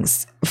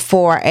things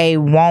for a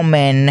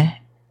woman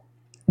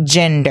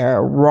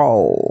gender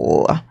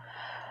role.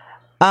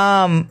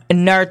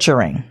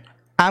 Nurturing.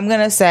 I'm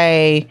going to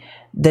say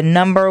the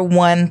number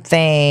one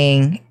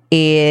thing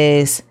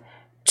is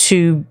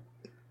to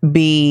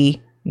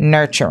be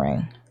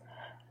nurturing.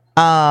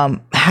 How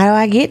do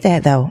I get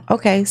that though?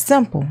 Okay,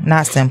 simple,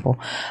 not simple.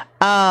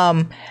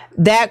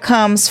 That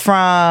comes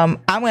from,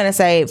 I'm going to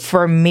say,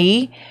 for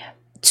me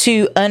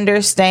to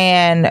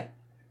understand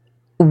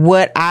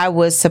what I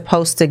was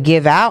supposed to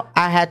give out,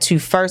 I had to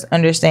first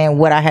understand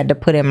what I had to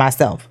put in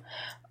myself.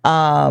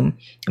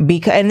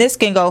 Because, and this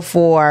can go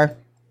for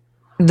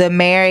the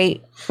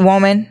married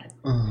woman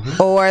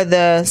or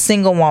the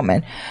single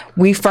woman.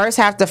 We first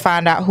have to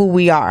find out who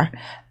we are.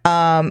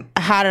 How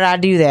did I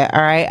do that?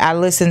 All right. I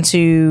listened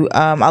to,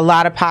 a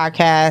lot of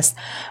podcasts,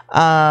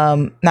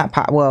 I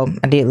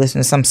did listen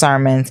to some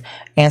sermons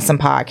and some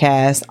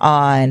podcasts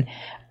on,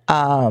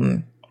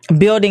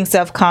 building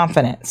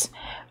self-confidence.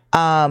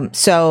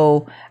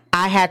 So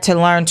I had to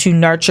learn to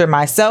nurture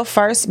myself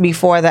first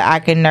before that I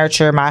can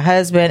nurture my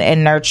husband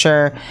and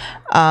nurture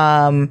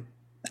our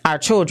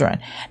children.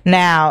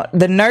 Now,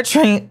 the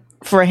nurturing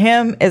for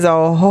him is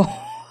a whole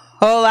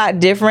lot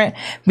different,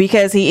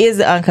 because he is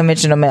the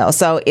unconventional male.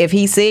 So if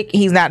he's sick,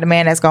 he's not the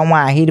man that's gonna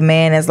whine. He the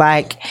man that's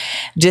like,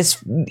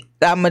 I'm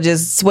gonna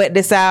just sweat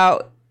this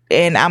out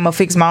and I'm gonna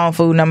fix my own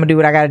food and I'm gonna do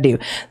what I gotta do.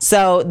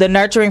 So the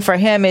nurturing for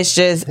him is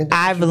just,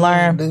 I've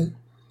learned.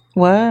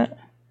 What?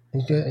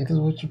 Ain't this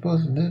what you're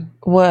supposed to do?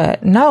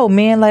 What? No,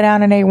 men lay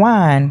down and they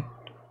whine.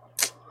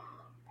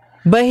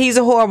 But he's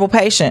a horrible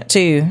patient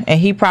too, and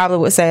he probably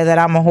would say that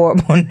I'm a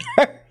horrible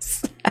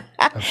nurse.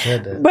 I've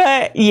said that.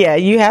 But yeah,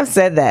 you have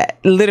said that.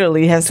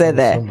 Literally have said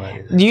that.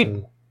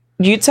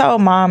 You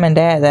told mom and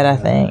dad that, I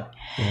think.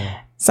 Yeah.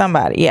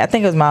 Somebody. Yeah, I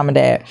think it was mom and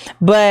dad.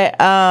 But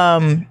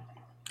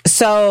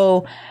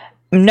so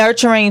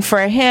nurturing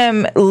for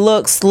him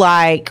looks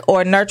like,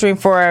 or nurturing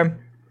for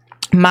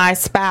my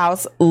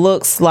spouse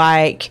looks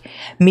like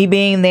me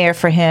being there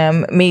for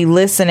him, me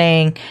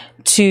listening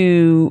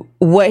to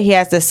what he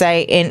has to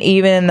say, and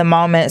even in the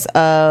moments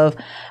of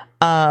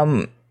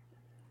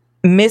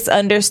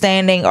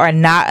misunderstanding or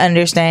not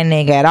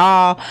understanding at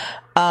all,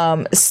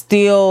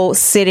 still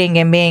sitting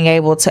and being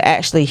able to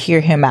actually hear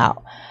him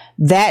out.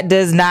 That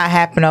does not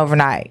happen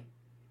overnight.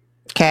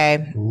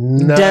 Okay.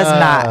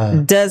 Nah.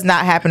 Does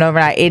not happen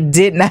overnight. It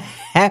did not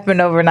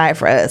happen overnight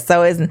for us.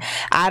 So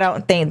I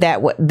don't think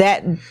that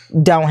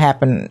don't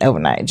happen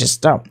overnight.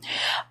 Just don't.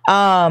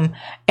 And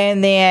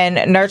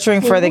then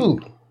nurturing for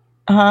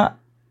that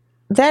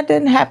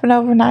didn't happen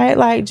overnight.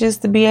 Like,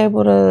 just to be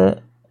able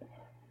to,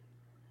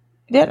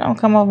 that don't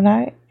come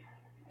overnight.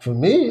 For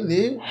me, it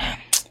did.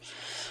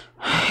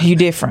 You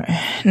different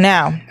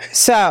now.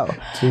 So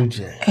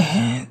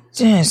 2J.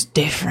 Just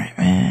different,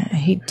 man.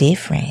 He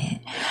different.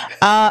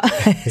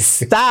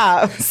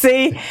 Stop.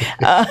 See,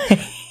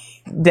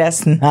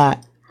 it's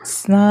not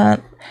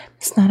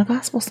a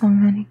gospel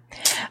song,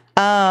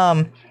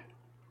 honey.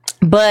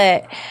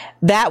 But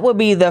that would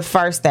be the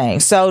first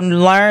thing. So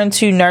learn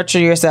to nurture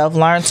yourself,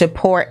 learn to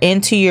pour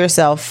into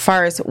yourself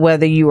first,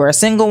 whether you are a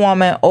single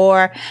woman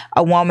or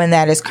a woman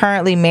that is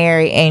currently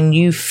married and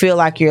you feel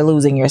like you're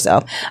losing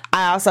yourself.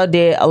 I also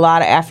did a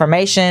lot of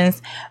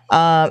affirmations,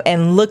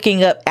 and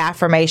looking up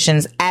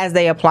affirmations as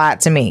they apply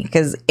to me,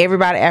 because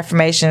everybody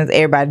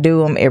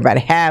do them, everybody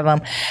have them,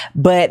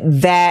 but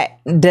that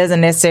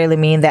doesn't necessarily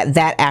mean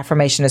that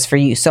affirmation is for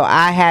you. So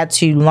I had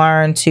to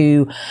learn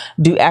to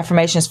do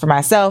affirmations for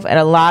myself, and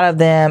a lot of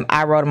them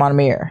I wrote them on a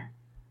mirror,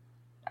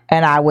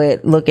 and I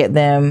would look at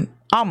them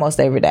almost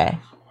every day.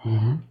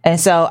 Mm-hmm.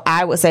 And so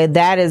I would say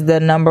that is the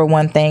number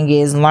one thing,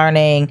 is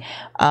learning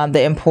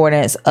the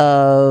importance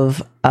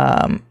of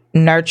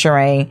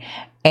nurturing,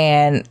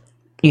 and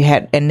you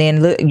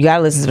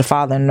gotta listen to the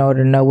Father in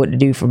order to know what to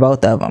do for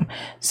both of them.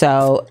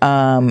 So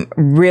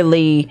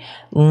really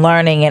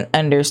learning and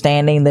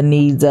understanding the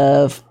needs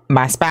of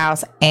my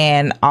spouse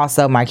and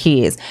also my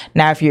kids.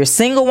 Now, if you're a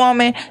single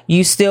woman,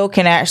 you still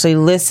can actually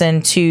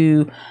listen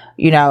to,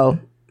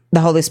 the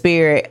Holy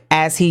Spirit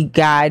as he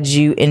guides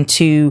you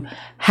into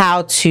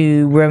how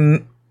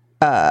to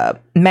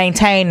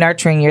maintain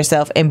nurturing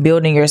yourself and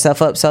building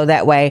yourself up, so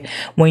that way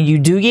when you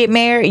do get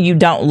married, you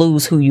don't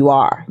lose who you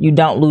are. You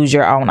don't lose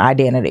your own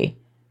identity.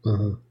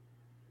 Mm-hmm.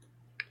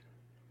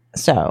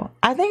 So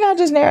I think I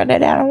just narrowed that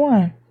down to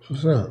one.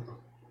 What's up?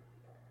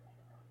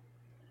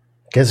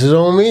 Guess it's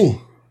on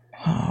me.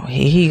 Oh,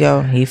 here he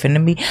go. He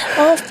finna be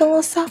all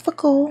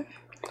philosophical.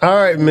 All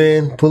right,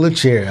 man. Pull a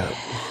chair out.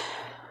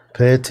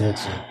 Pay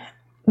attention.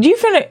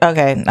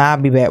 Okay, I'll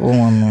be back with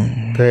one more.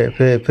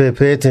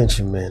 Pay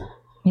attention, man.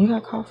 You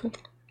got coffee?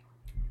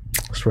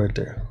 It's right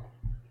there.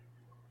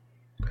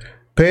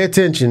 Pay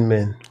attention,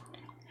 man.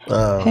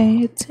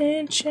 Pay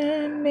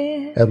attention,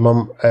 man. As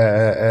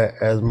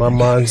my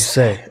mom used to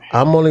say,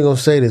 I'm only gonna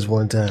say this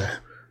one time.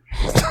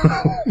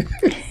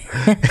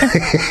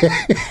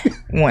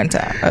 One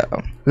time.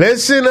 Uh-oh.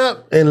 Listen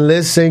up and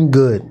listen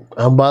good.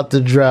 I'm about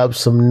to drop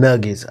some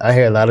nuggets. I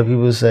hear a lot of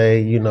people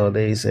say,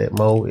 they said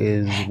Mo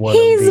is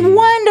He's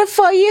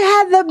wonderful. You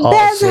had the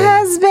best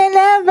husband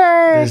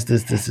ever.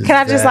 This Can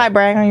I just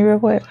brag on you real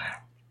quick?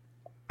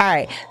 All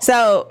right.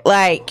 So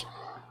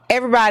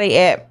everybody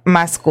at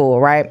my school,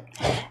 right?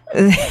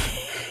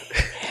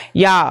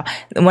 Y'all,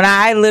 when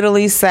I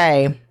literally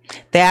say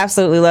they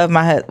absolutely love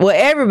my husband. Well,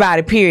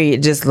 everybody,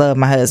 period, just love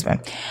my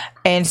husband.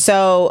 And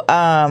so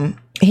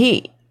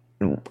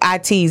I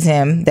tease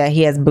him that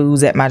he has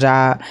booze at my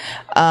job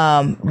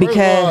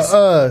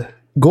because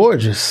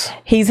gorgeous.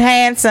 He's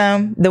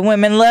handsome. The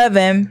women love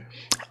him.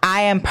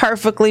 I am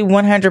perfectly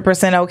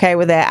 100% okay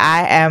with that.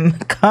 I am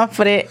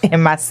confident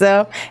in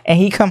myself, and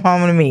he come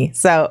home to me.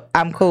 So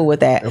I'm cool with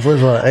that. First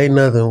of all, ain't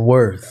nothing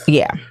worth.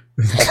 Yeah.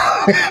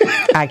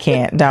 I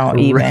can't. Don't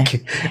even.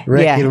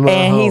 Wreck and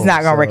home, he's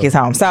not gonna wreck his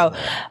home. So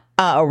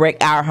wreck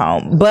our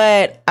home.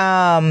 But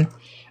a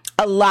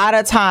lot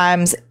of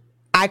times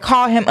I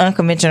call him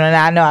unconventional, and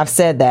I know I've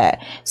said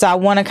that. So I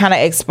want to kind of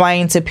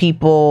explain to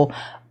people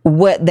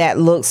what that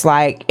looks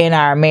like in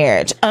our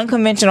marriage.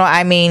 Unconventional,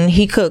 I mean,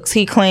 he cooks,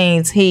 he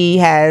cleans, he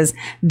has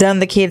done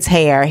the kids'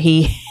 hair,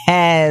 he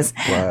has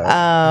he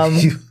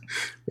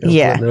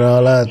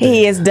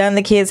has done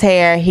the kids'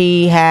 hair,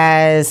 he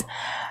has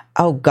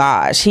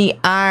he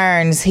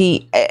irons,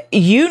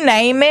 you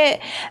name it.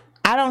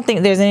 I don't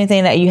think there's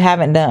anything that you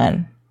haven't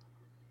done.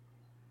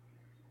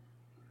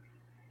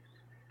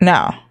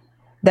 No.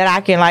 That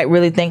I can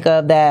really think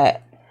of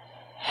that.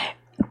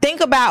 Think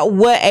about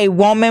what a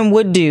woman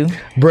would do.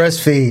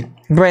 Breastfeed.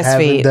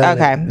 Breastfeed.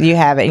 Okay, you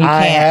have it. You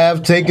I can't.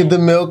 have taken the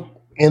milk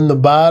in the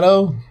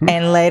bottle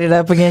And laid it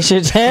up against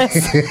your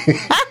chest.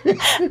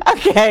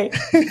 Okay.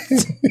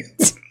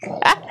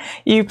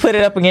 You put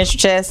it up against your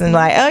chest and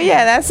like, oh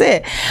yeah, that's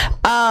it.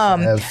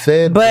 I've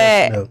fed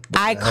But milk.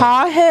 I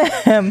call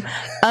him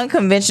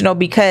unconventional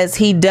because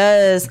he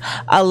does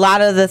a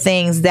lot of the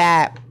things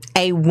that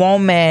a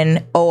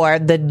woman or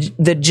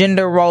the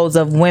gender roles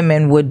of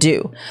women would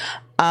do.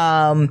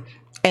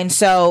 And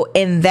so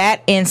in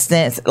that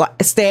instance,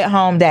 like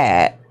stay-at-home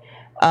dad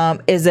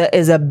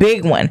is a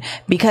big one,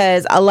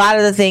 because a lot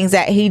of the things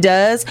that he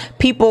does,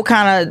 people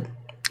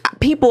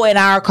in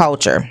our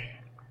culture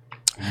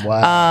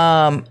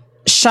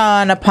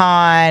shun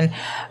upon,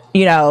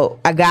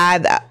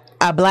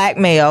 a black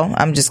male,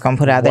 I'm just gonna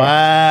put it out there,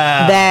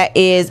 that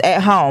is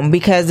at home,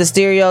 because the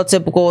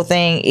stereotypical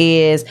thing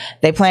is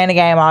they playing the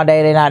game all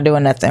day, they're not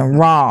doing nothing.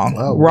 Wrong.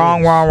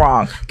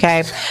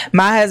 Okay,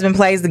 my husband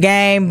plays the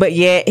game, but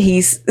yet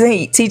he's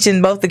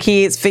teaching both the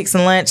kids,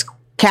 fixing lunch,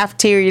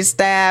 cafeteria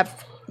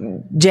staff,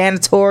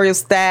 janitorial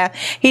staff.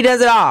 He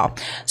does it all.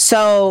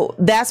 So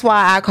that's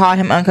why I call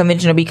him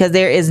unconventional, because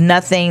there is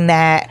nothing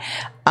that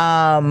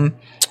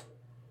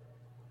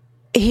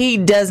he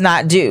does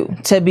not do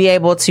to be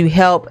able to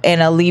help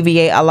and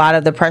alleviate a lot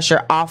of the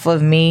pressure off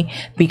of me,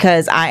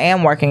 because I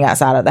am working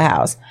outside of the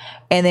house.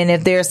 And then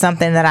if there's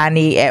something that I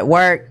need at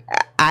work,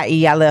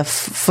 i.e. I left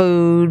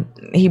food,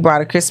 he brought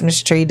a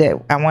Christmas tree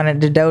that I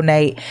wanted to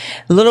donate,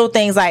 little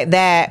things like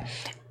that,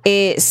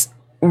 it's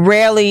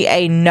rarely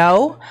a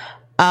no.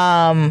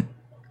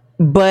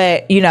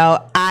 But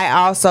I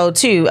also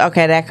too,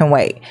 okay, that can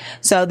wait.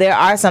 So there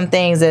are some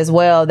things as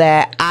well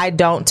that I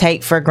don't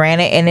take for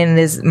granted. And in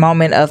this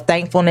moment of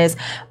thankfulness,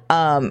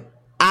 I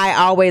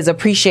always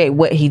appreciate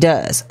what he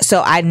does.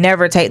 So I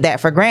never take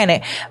that for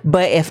granted.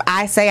 But if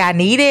I say I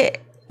need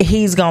it,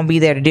 he's going to be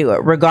there to do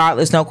it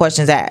regardless. No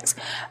questions asked.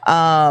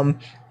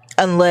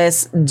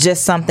 Unless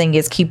just something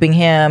is keeping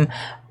him,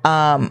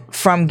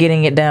 from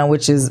getting it done,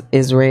 which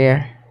is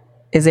rare.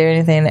 Is there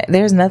anything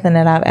there's nothing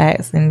that I've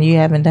asked and you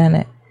haven't done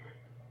it?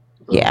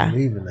 Yeah.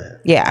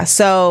 Yeah.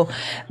 So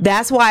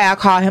that's why I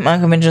call him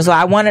unconventional. So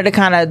I wanted to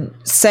kind of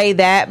say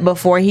that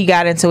before he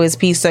got into his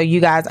piece, so you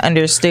guys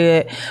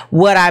understood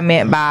what I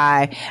meant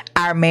by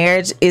our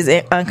marriage is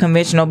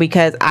unconventional,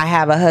 because I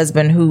have a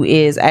husband who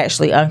is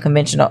actually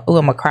unconventional. Oh,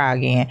 I'm gonna cry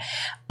again.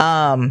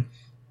 God.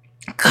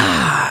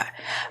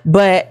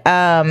 But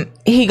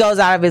he goes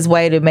out of his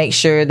way to make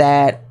sure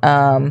that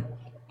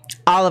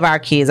all of our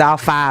kids, all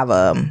five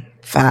of them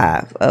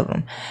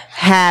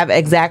have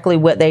exactly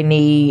what they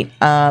need,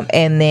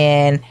 and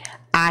then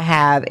I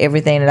have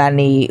everything that I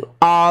need,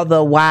 all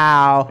the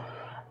while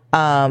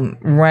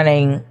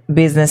running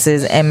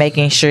businesses and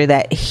making sure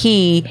that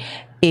he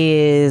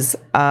is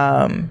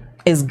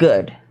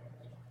good.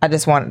 I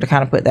just wanted to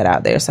kind of put that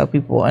out there so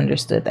people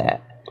understood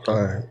that. All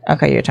right.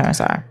 Okay, your turn.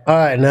 Sorry. All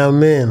right, now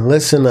men,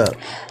 listen up.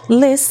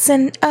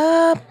 Listen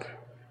up.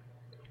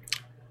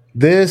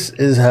 This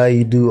is how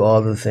you do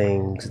all the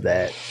things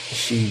that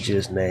she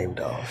just named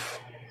off.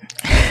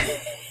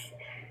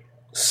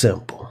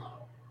 Simple.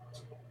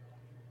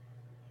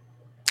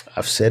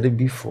 I've said it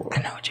before.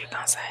 I know what you're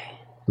going to say.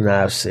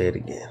 Now I'll say it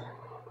again.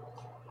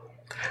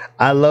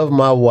 I love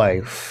my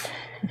wife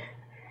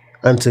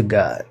unto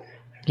God.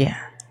 Yeah.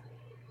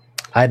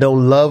 I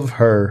don't love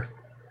her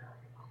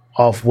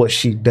off what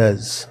she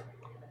does.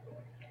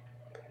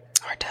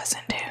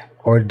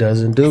 Or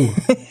doesn't do.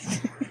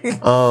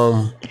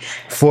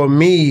 For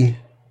me,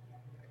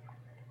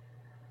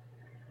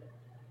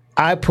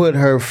 I put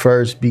her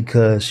first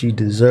because she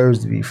deserves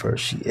to be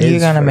first. She is. You're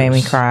gonna first. make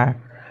me cry.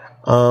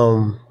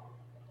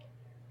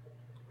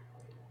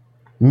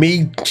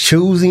 Me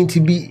choosing.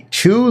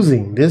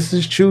 This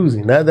is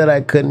choosing. Not that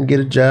I couldn't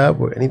get a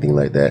job or anything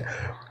like that,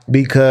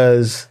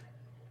 because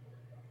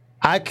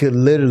I could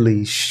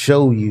literally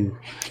show you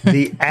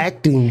the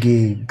acting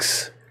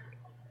gigs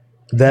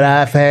that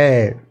I've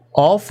had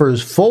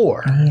offers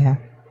for. Yeah.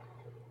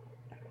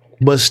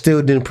 But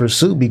still didn't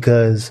pursue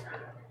because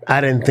I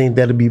didn't think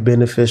that'd be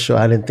beneficial.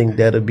 I didn't think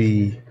that'd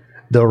be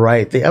the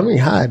right thing. I mean,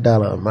 high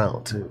dollar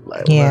amount too.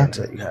 Like, when I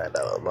tell you high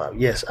dollar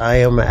amount. Yes, I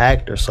am an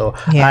actor, so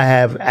I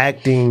have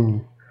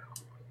acting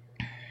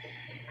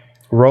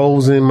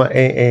roles in my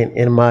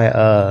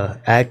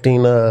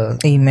acting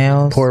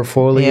emails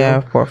portfolio.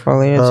 Yeah,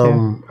 portfolio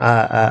too.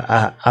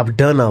 I've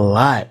done a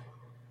lot.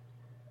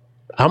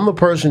 I'm a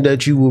person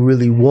that you will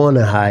really want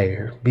to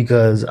hire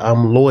because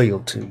I'm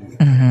loyal to you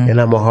and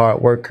I'm a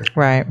hard worker.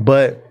 Right.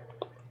 But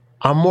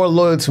I'm more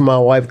loyal to my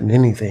wife than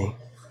anything.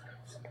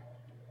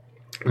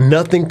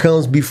 Nothing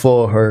comes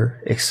before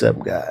her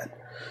except God.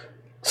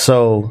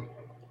 So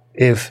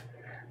if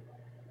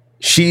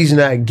she's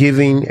not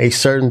giving a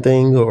certain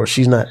thing or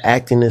she's not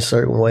acting a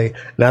certain way,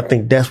 and I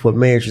think that's what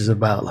marriage is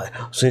about. Like,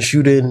 since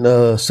you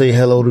didn't say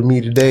hello to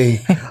me today,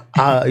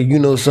 I'm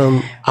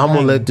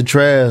gonna let the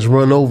trash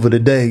run over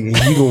today,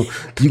 and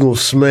you gonna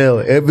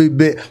smell every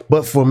bit.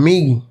 But for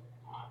me,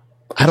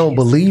 I don't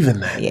believe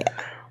in that. Yeah.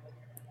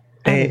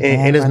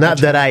 And it's not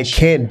that I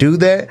can't do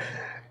that.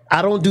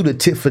 I don't do the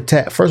tit for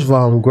tat. First of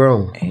all, I'm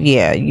grown.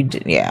 Yeah, you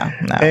did. Yeah,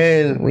 no,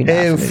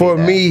 and for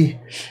me,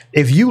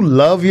 if you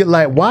love your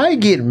life, why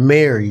get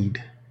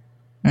married?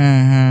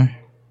 Mm-hmm.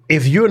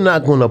 If you're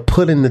not going to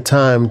put in the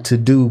time to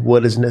do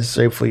what is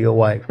necessary for your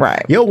wife,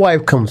 right? Your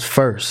wife comes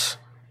first.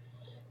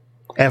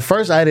 At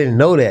first, I didn't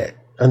know that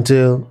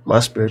until my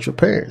spiritual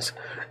parents.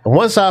 And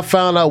once I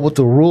found out what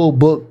the rule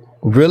book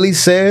really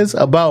says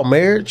about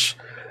marriage,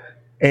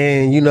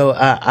 and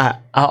I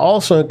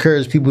also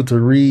encourage people to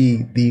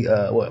read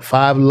the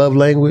 5 love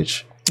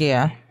language.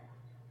 Yeah.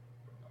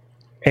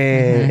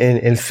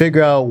 And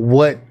figure out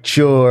what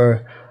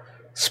your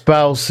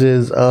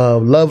spouse's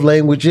love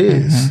language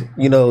is.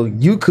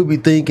 You could be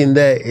thinking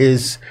that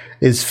is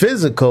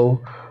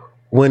physical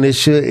when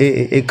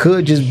it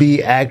could just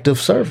be act of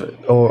service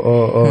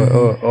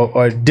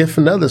or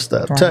different other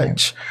stuff, right.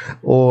 Touch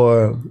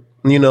or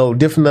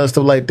different other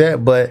stuff like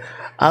that. But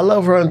I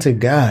love her unto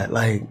God.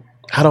 Like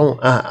I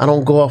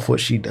don't go off what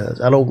she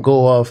does. I don't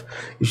go off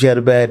if she had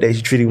a bad day,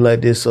 she treated me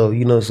like this, so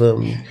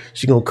something,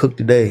 she gonna cook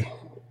today.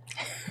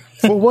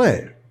 For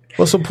what?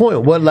 What's the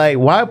point?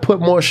 Why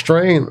put more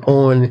strain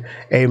on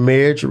a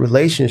marriage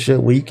relationship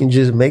when you can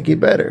just make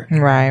it better?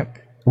 Right.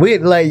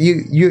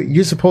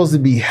 You're supposed to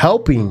be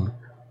helping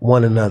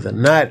one another,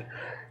 not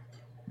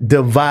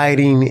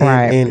dividing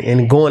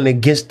and going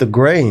against the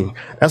grain.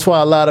 That's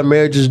why a lot of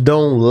marriages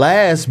don't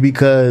last,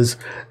 because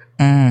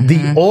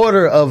the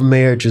order of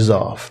marriage is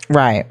off.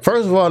 Right.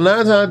 First of all, 9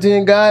 times out of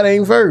 10, God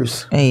ain't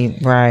first. Right.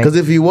 Because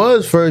if he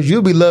was first,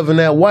 you'll be loving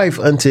that wife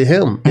unto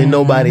him and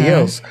nobody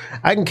else.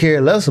 I can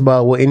care less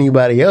about what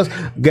anybody else.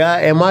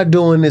 God, am I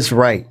doing this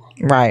right?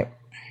 Right.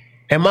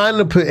 Am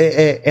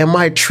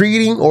I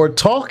treating or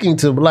talking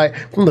to,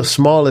 from the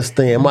smallest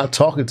thing, am I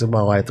talking to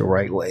my wife the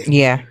right way?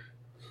 Yeah.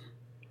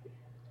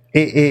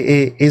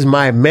 Is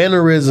my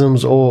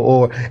mannerisms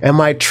or am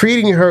I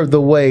treating her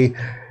the way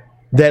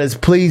that is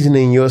pleasing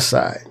in your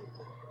sight,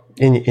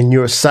 in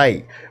your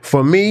sight?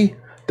 For me,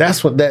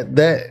 that's what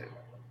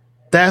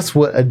that's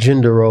what a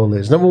gender role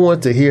is. Number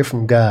one, to hear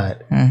from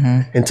God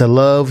and to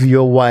love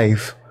your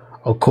wife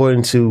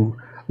according to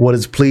what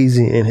is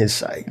pleasing in his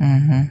sight.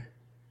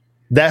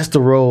 That's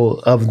the role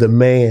of the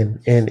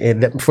man.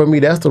 And for me,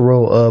 that's the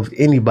role of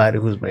anybody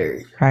who's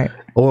married. Right.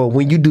 Or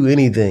when you do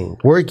anything,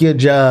 work your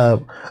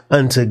job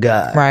unto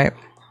God. Right.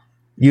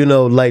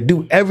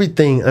 Do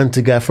everything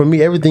unto God. For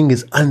me, everything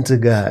is unto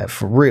God,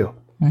 for real.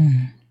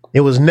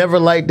 It was never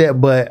like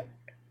that, but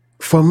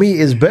for me,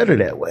 it's better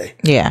that way.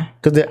 Yeah.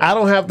 Because then I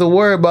don't have to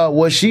worry about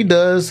what she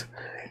does.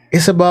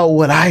 It's about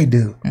what I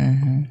do.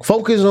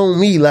 Focus on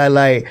me.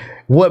 Like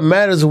what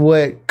matters,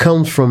 what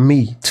comes from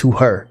me to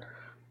her.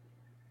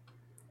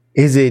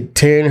 Is it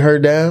tearing her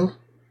down?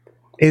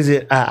 Is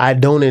it I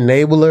don't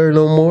enable her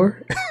no more?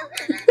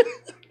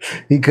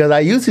 Because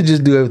I used to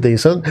just do everything.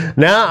 So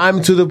now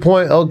I'm to the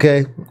point,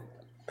 okay,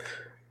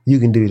 you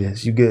can do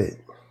this. You good.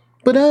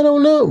 But I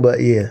don't know. But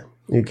yeah,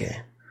 you can.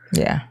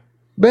 Yeah.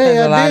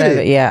 Babe, I did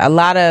it. Yeah. A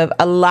lot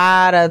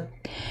of,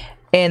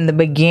 in the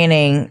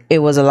beginning, it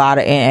was a lot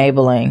of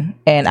enabling.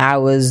 And I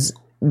was,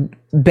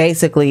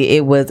 basically,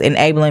 it was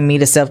enabling me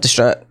to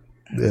self-destruct.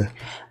 Yeah.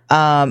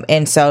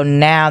 And so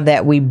now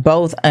that we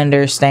both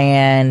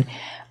understand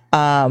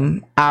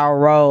our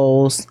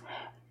roles,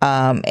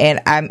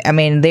 and I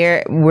mean,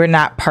 we're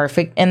not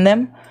perfect in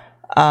them.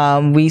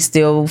 We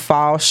still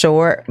fall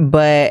short,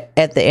 but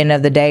at the end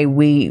of the day,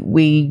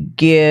 we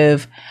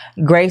give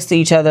grace to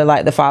each other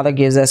like the Father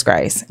gives us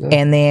grace. Yeah.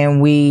 And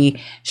then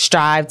we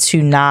strive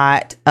to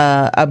not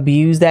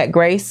abuse that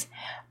grace,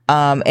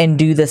 and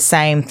do the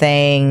same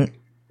thing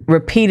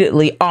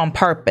repeatedly on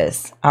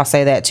purpose. I'll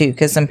say that too,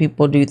 because some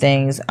people do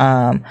things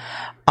on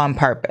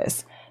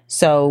purpose.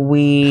 So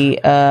we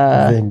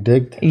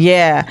vindictive.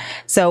 Yeah.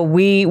 So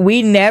we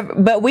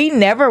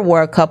never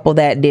were a couple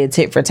that did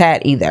tit for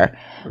tat either.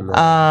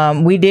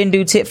 No. We didn't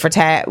do tit for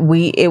tat.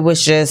 It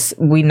was just,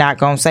 we not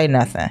gonna say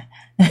nothing.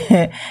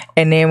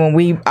 And then when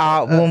we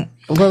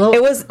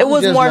it was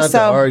more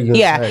so,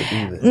 yeah.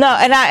 No,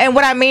 and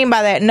what I mean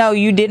by that, no,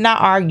 you did not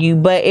argue,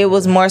 but it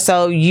was more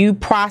so you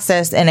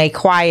processed in a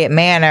quiet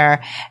manner,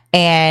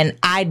 and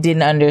I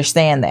didn't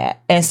understand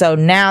that. And so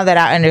now that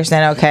I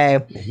understand, okay,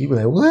 you be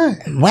like, what?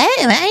 What?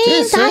 I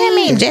ain't talking to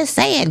me. Just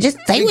say it. Just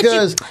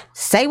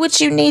say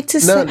what you need to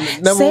say.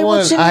 Number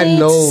one, I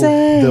know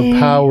the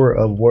power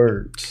of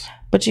words.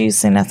 But you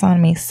sing that song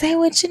to me. Say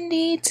what you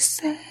need to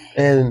say.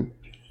 And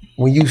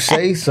when you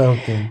say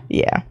something,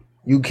 yeah,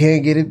 you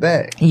can't get it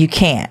back. You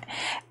can't.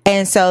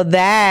 And so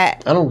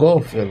that, I don't go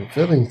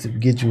feelings to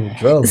get you in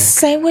trouble.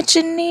 Say what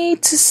you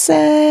need to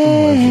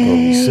say. I'm gonna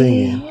be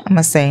singing. I'm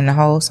gonna sing the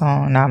whole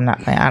song. No, I'm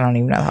not playing. I don't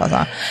even know the whole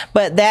song.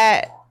 But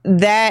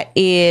that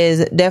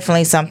is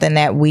definitely something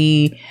that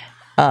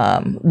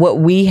what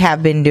we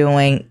have been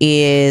doing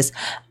is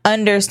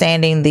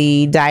understanding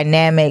the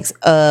dynamics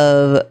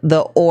of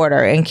the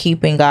order and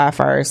keeping God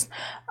first.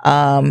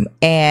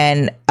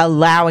 And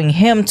allowing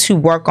him to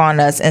work on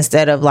us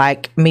instead of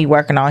like me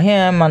working on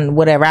him on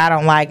whatever I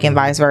don't like, and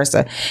vice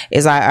versa.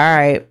 It's like, all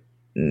right,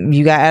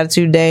 you got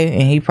attitude today,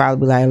 and he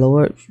probably be like,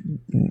 Lord,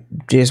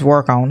 just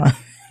work on her.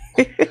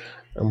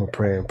 I'm a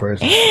praying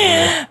person.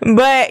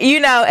 But, you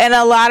know, and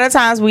a lot of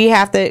times we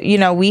have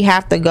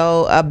to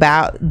go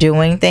about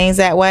doing things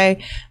that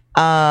way.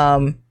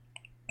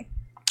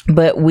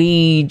 But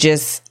we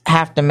just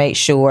have to make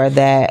sure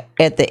that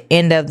at the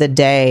end of the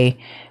day,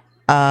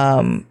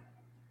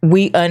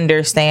 we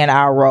understand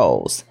our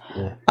roles.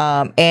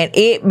 And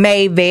it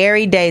may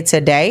vary day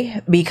to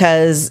day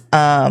because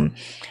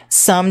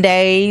some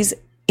days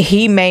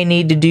he may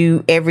need to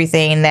do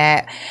everything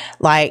that,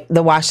 like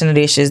the washing the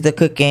dishes, the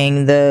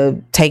cooking,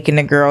 the taking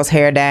the girl's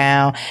hair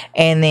down.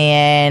 And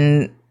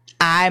then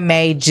I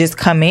may just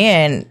come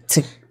in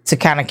to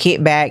kind of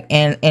kick back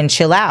and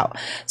chill out.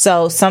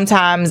 So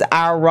sometimes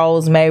our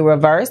roles may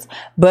reverse,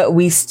 but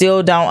we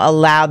still don't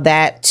allow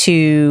that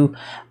to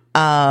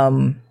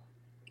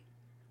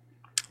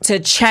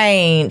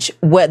change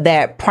what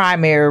that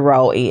primary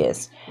role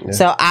is. Yeah.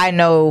 So I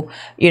know,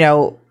 you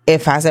know,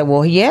 if I say,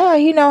 well, yeah,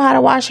 you know how to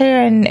wash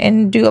hair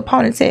and do a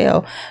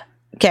ponytail.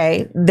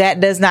 Okay. That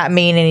does not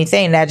mean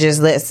anything. That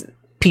just lets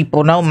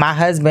people know my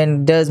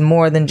husband does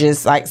more than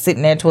just like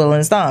sitting there twiddling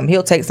his thumb.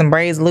 He'll take some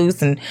braids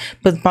loose and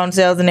put the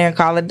ponytails in there and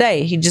call it a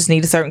day. He just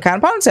needs a certain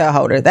kind of ponytail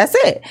holder. That's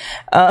it.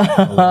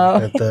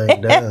 That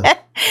thing down.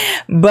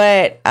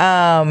 But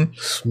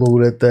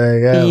smooth that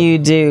thing out. You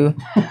do.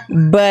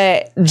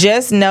 But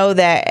just know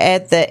that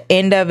at the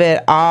end of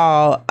it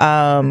all,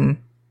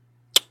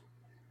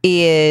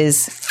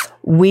 is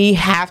we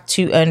have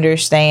to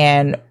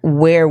understand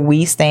where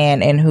we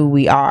stand and who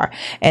we are.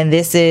 And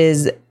this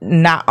is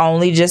not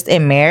only just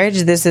in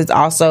marriage, this is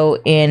also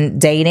in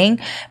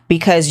dating,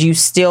 because you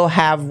still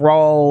have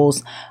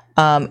roles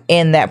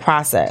in that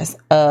process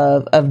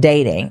of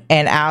dating.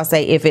 And I'll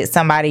say, if it's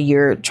somebody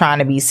you're trying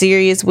to be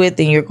serious with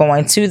and you're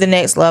going to the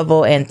next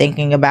level and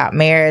thinking about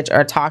marriage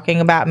or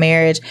talking about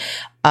marriage,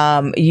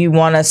 you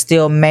want to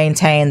still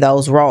maintain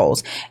those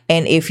roles.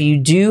 And if you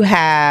do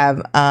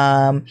have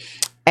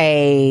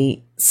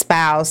a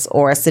spouse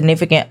or a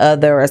significant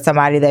other or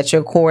somebody that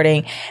you're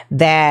courting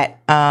that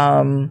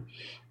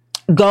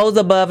goes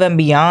above and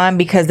beyond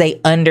because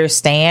they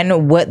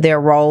understand what their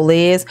role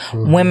is,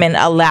 women,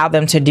 allow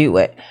them to do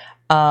it.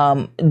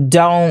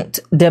 Don't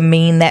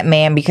demean that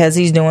man because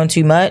he's doing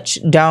too much.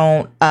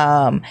 Don't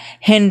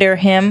hinder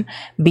him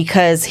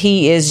because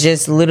he is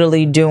just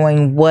literally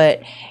doing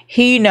what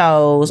he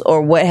knows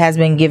or what has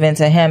been given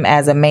to him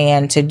as a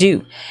man to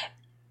do.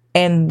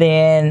 And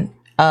then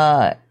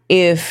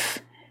if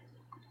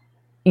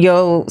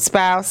your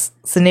spouse,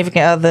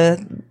 significant other,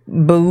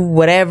 boo,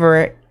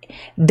 whatever,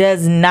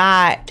 does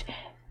not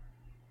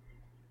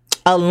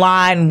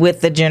align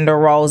with the gender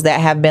roles that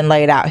have been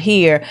laid out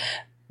here,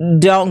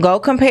 don't go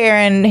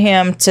comparing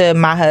him to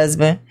my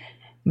husband,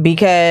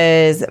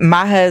 because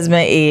my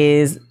husband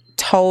is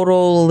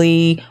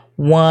totally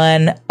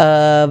one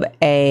of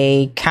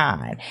a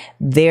kind.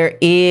 There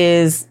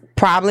is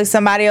probably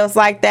somebody else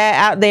like that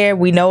out there.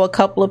 We know a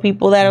couple of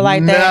people that are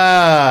like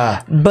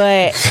that.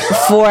 But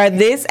for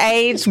this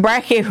age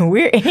bracket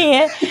we're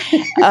in,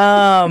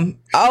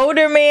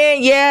 older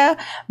men,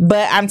 yeah.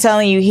 But I'm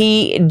telling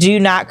you, do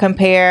not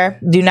compare.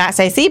 Do not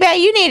say, see,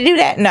 babe, you need to do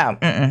that. No.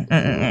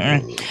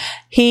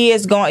 He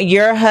is going,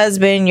 your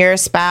husband, your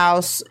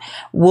spouse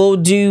will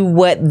do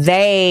what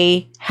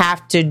they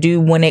have to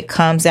do when it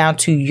comes down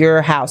to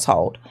your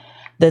household.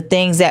 The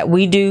things that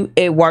we do,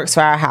 it works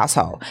for our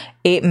household.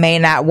 It may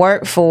not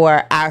work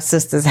for our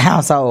sister's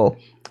household.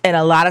 And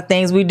a lot of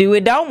things we do,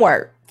 it don't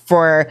work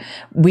for.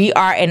 We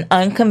are an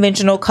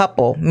unconventional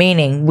couple,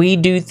 meaning we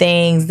do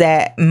things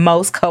that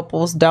most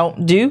couples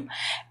don't do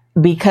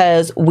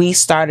because we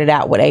started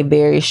out with a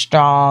very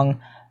strong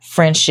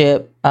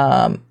friendship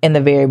in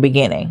the very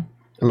beginning.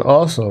 And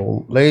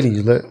also,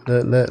 ladies, let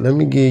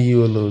me give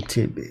you a little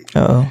tidbit.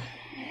 Oh.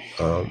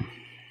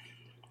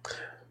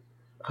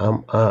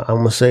 I'm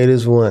gonna say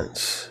this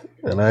once,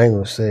 and I ain't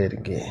gonna say it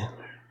again.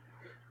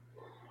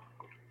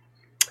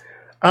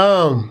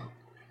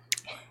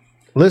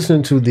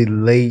 Listen to the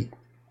late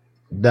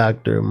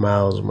Dr.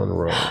 Miles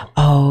Monroe.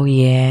 Oh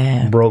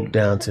yeah, broke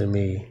down to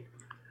me.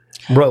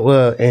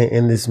 Well,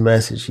 in this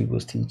message he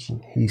was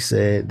teaching, he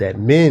said that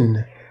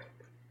men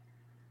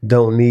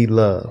don't need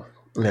love.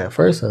 Now, at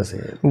first I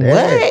said,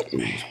 that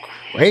is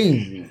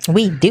crazy.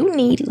 We do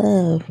need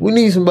love. We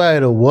need somebody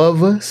to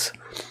love us,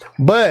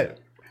 but.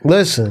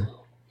 Listen,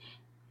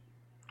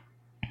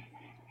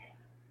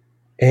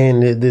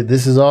 and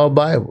this is all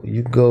Bible.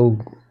 You go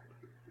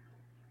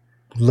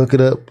look it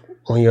up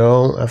on your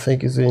own. I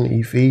think it's in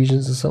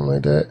Ephesians or something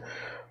like that,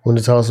 when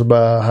it talks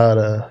about how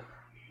the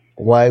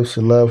wife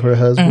should love her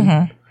husband.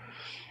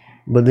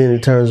 Mm-hmm. But then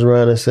it turns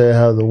around and says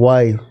how the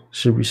wife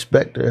should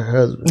respect her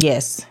husband.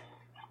 Yes.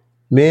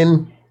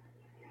 Men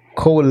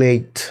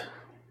correlate.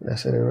 Did I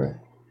say that right?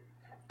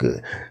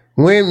 Good.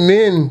 When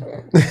men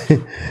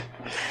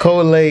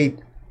correlate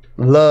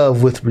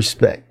love with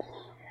respect.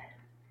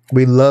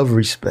 We love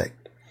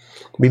respect.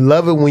 We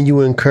love it when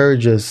you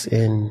encourage us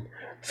in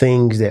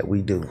things that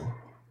we do.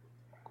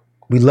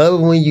 We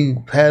love it when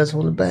you pat us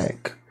on the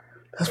back.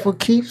 That's what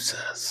keeps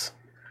us.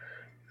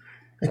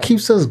 It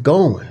keeps us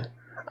going.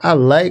 I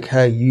like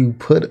how you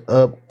put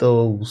up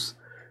those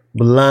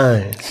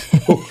blinds.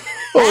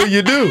 Oh,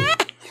 you do.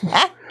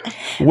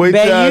 Wait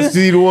till I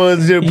see the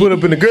ones that put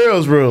up in the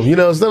girls' room. You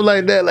know, stuff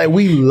like that. Like,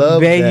 we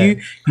love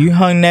that. You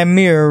hung that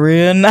mirror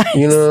real nice.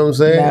 You know what I'm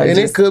saying? No, and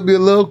it could be a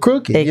little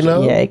crooked, you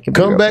know? Yeah, it could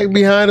come back crooked.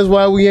 Behind us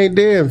while we ain't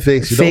there and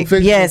fix it. Don't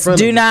fix it in front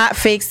do of not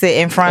fix it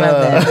in front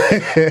of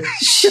them.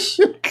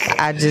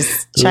 I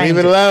just leave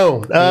it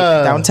alone.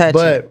 Don't touch it.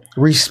 But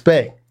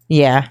respect.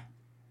 Yeah.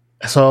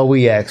 That's all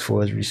we ask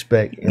for is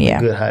respect and a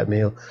good hot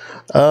meal.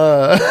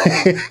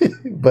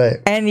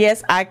 But and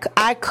yes,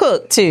 I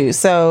cook too.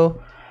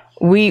 So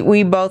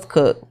we both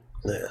cook.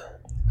 Yeah.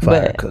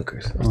 Fire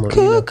cookers.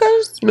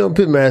 Cookers. You know,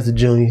 Pitmaster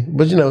Jr.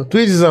 But you know, to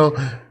each his own.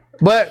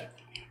 But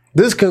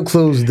this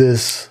concludes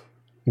this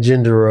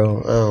gender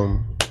role.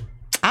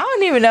 I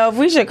don't even know if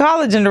we should call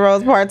it Gender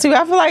Roles Part 2.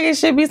 I feel like it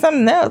should be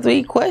something else.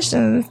 We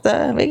questions and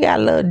stuff. We got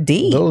a little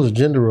deep. Those are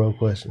gender role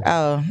questions.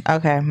 Oh,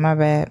 okay. My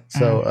bad.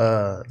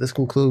 So this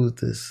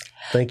concludes this.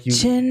 Thank you.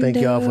 Thank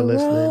y'all for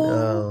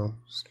listening.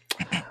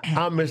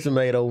 I'm Mr.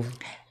 Madeover.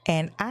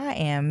 And I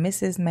am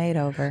Mrs.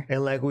 Madeover.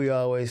 And like we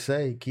always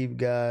say, keep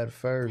God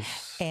first.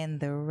 And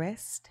the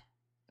rest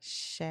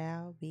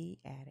shall be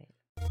added.